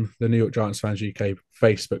on the New York Giants Fans UK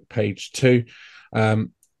Facebook page too.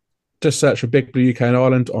 Just search for Big Blue UK and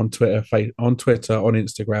Ireland on Twitter, on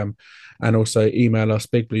Instagram, and also email us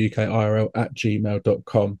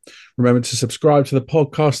bigblueukirl@gmail.com. Remember to subscribe to the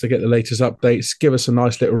podcast to get the latest updates. Give us a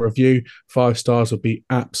nice little review. 5 stars would be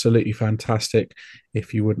absolutely fantastic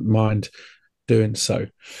if you wouldn't mind doing so.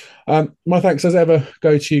 My thanks as ever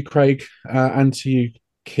go to you, Craig, and to you,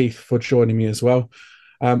 Keith, for joining me as well.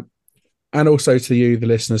 And also to you, the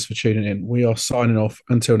listeners, for tuning in. We are signing off.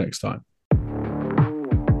 Until next time.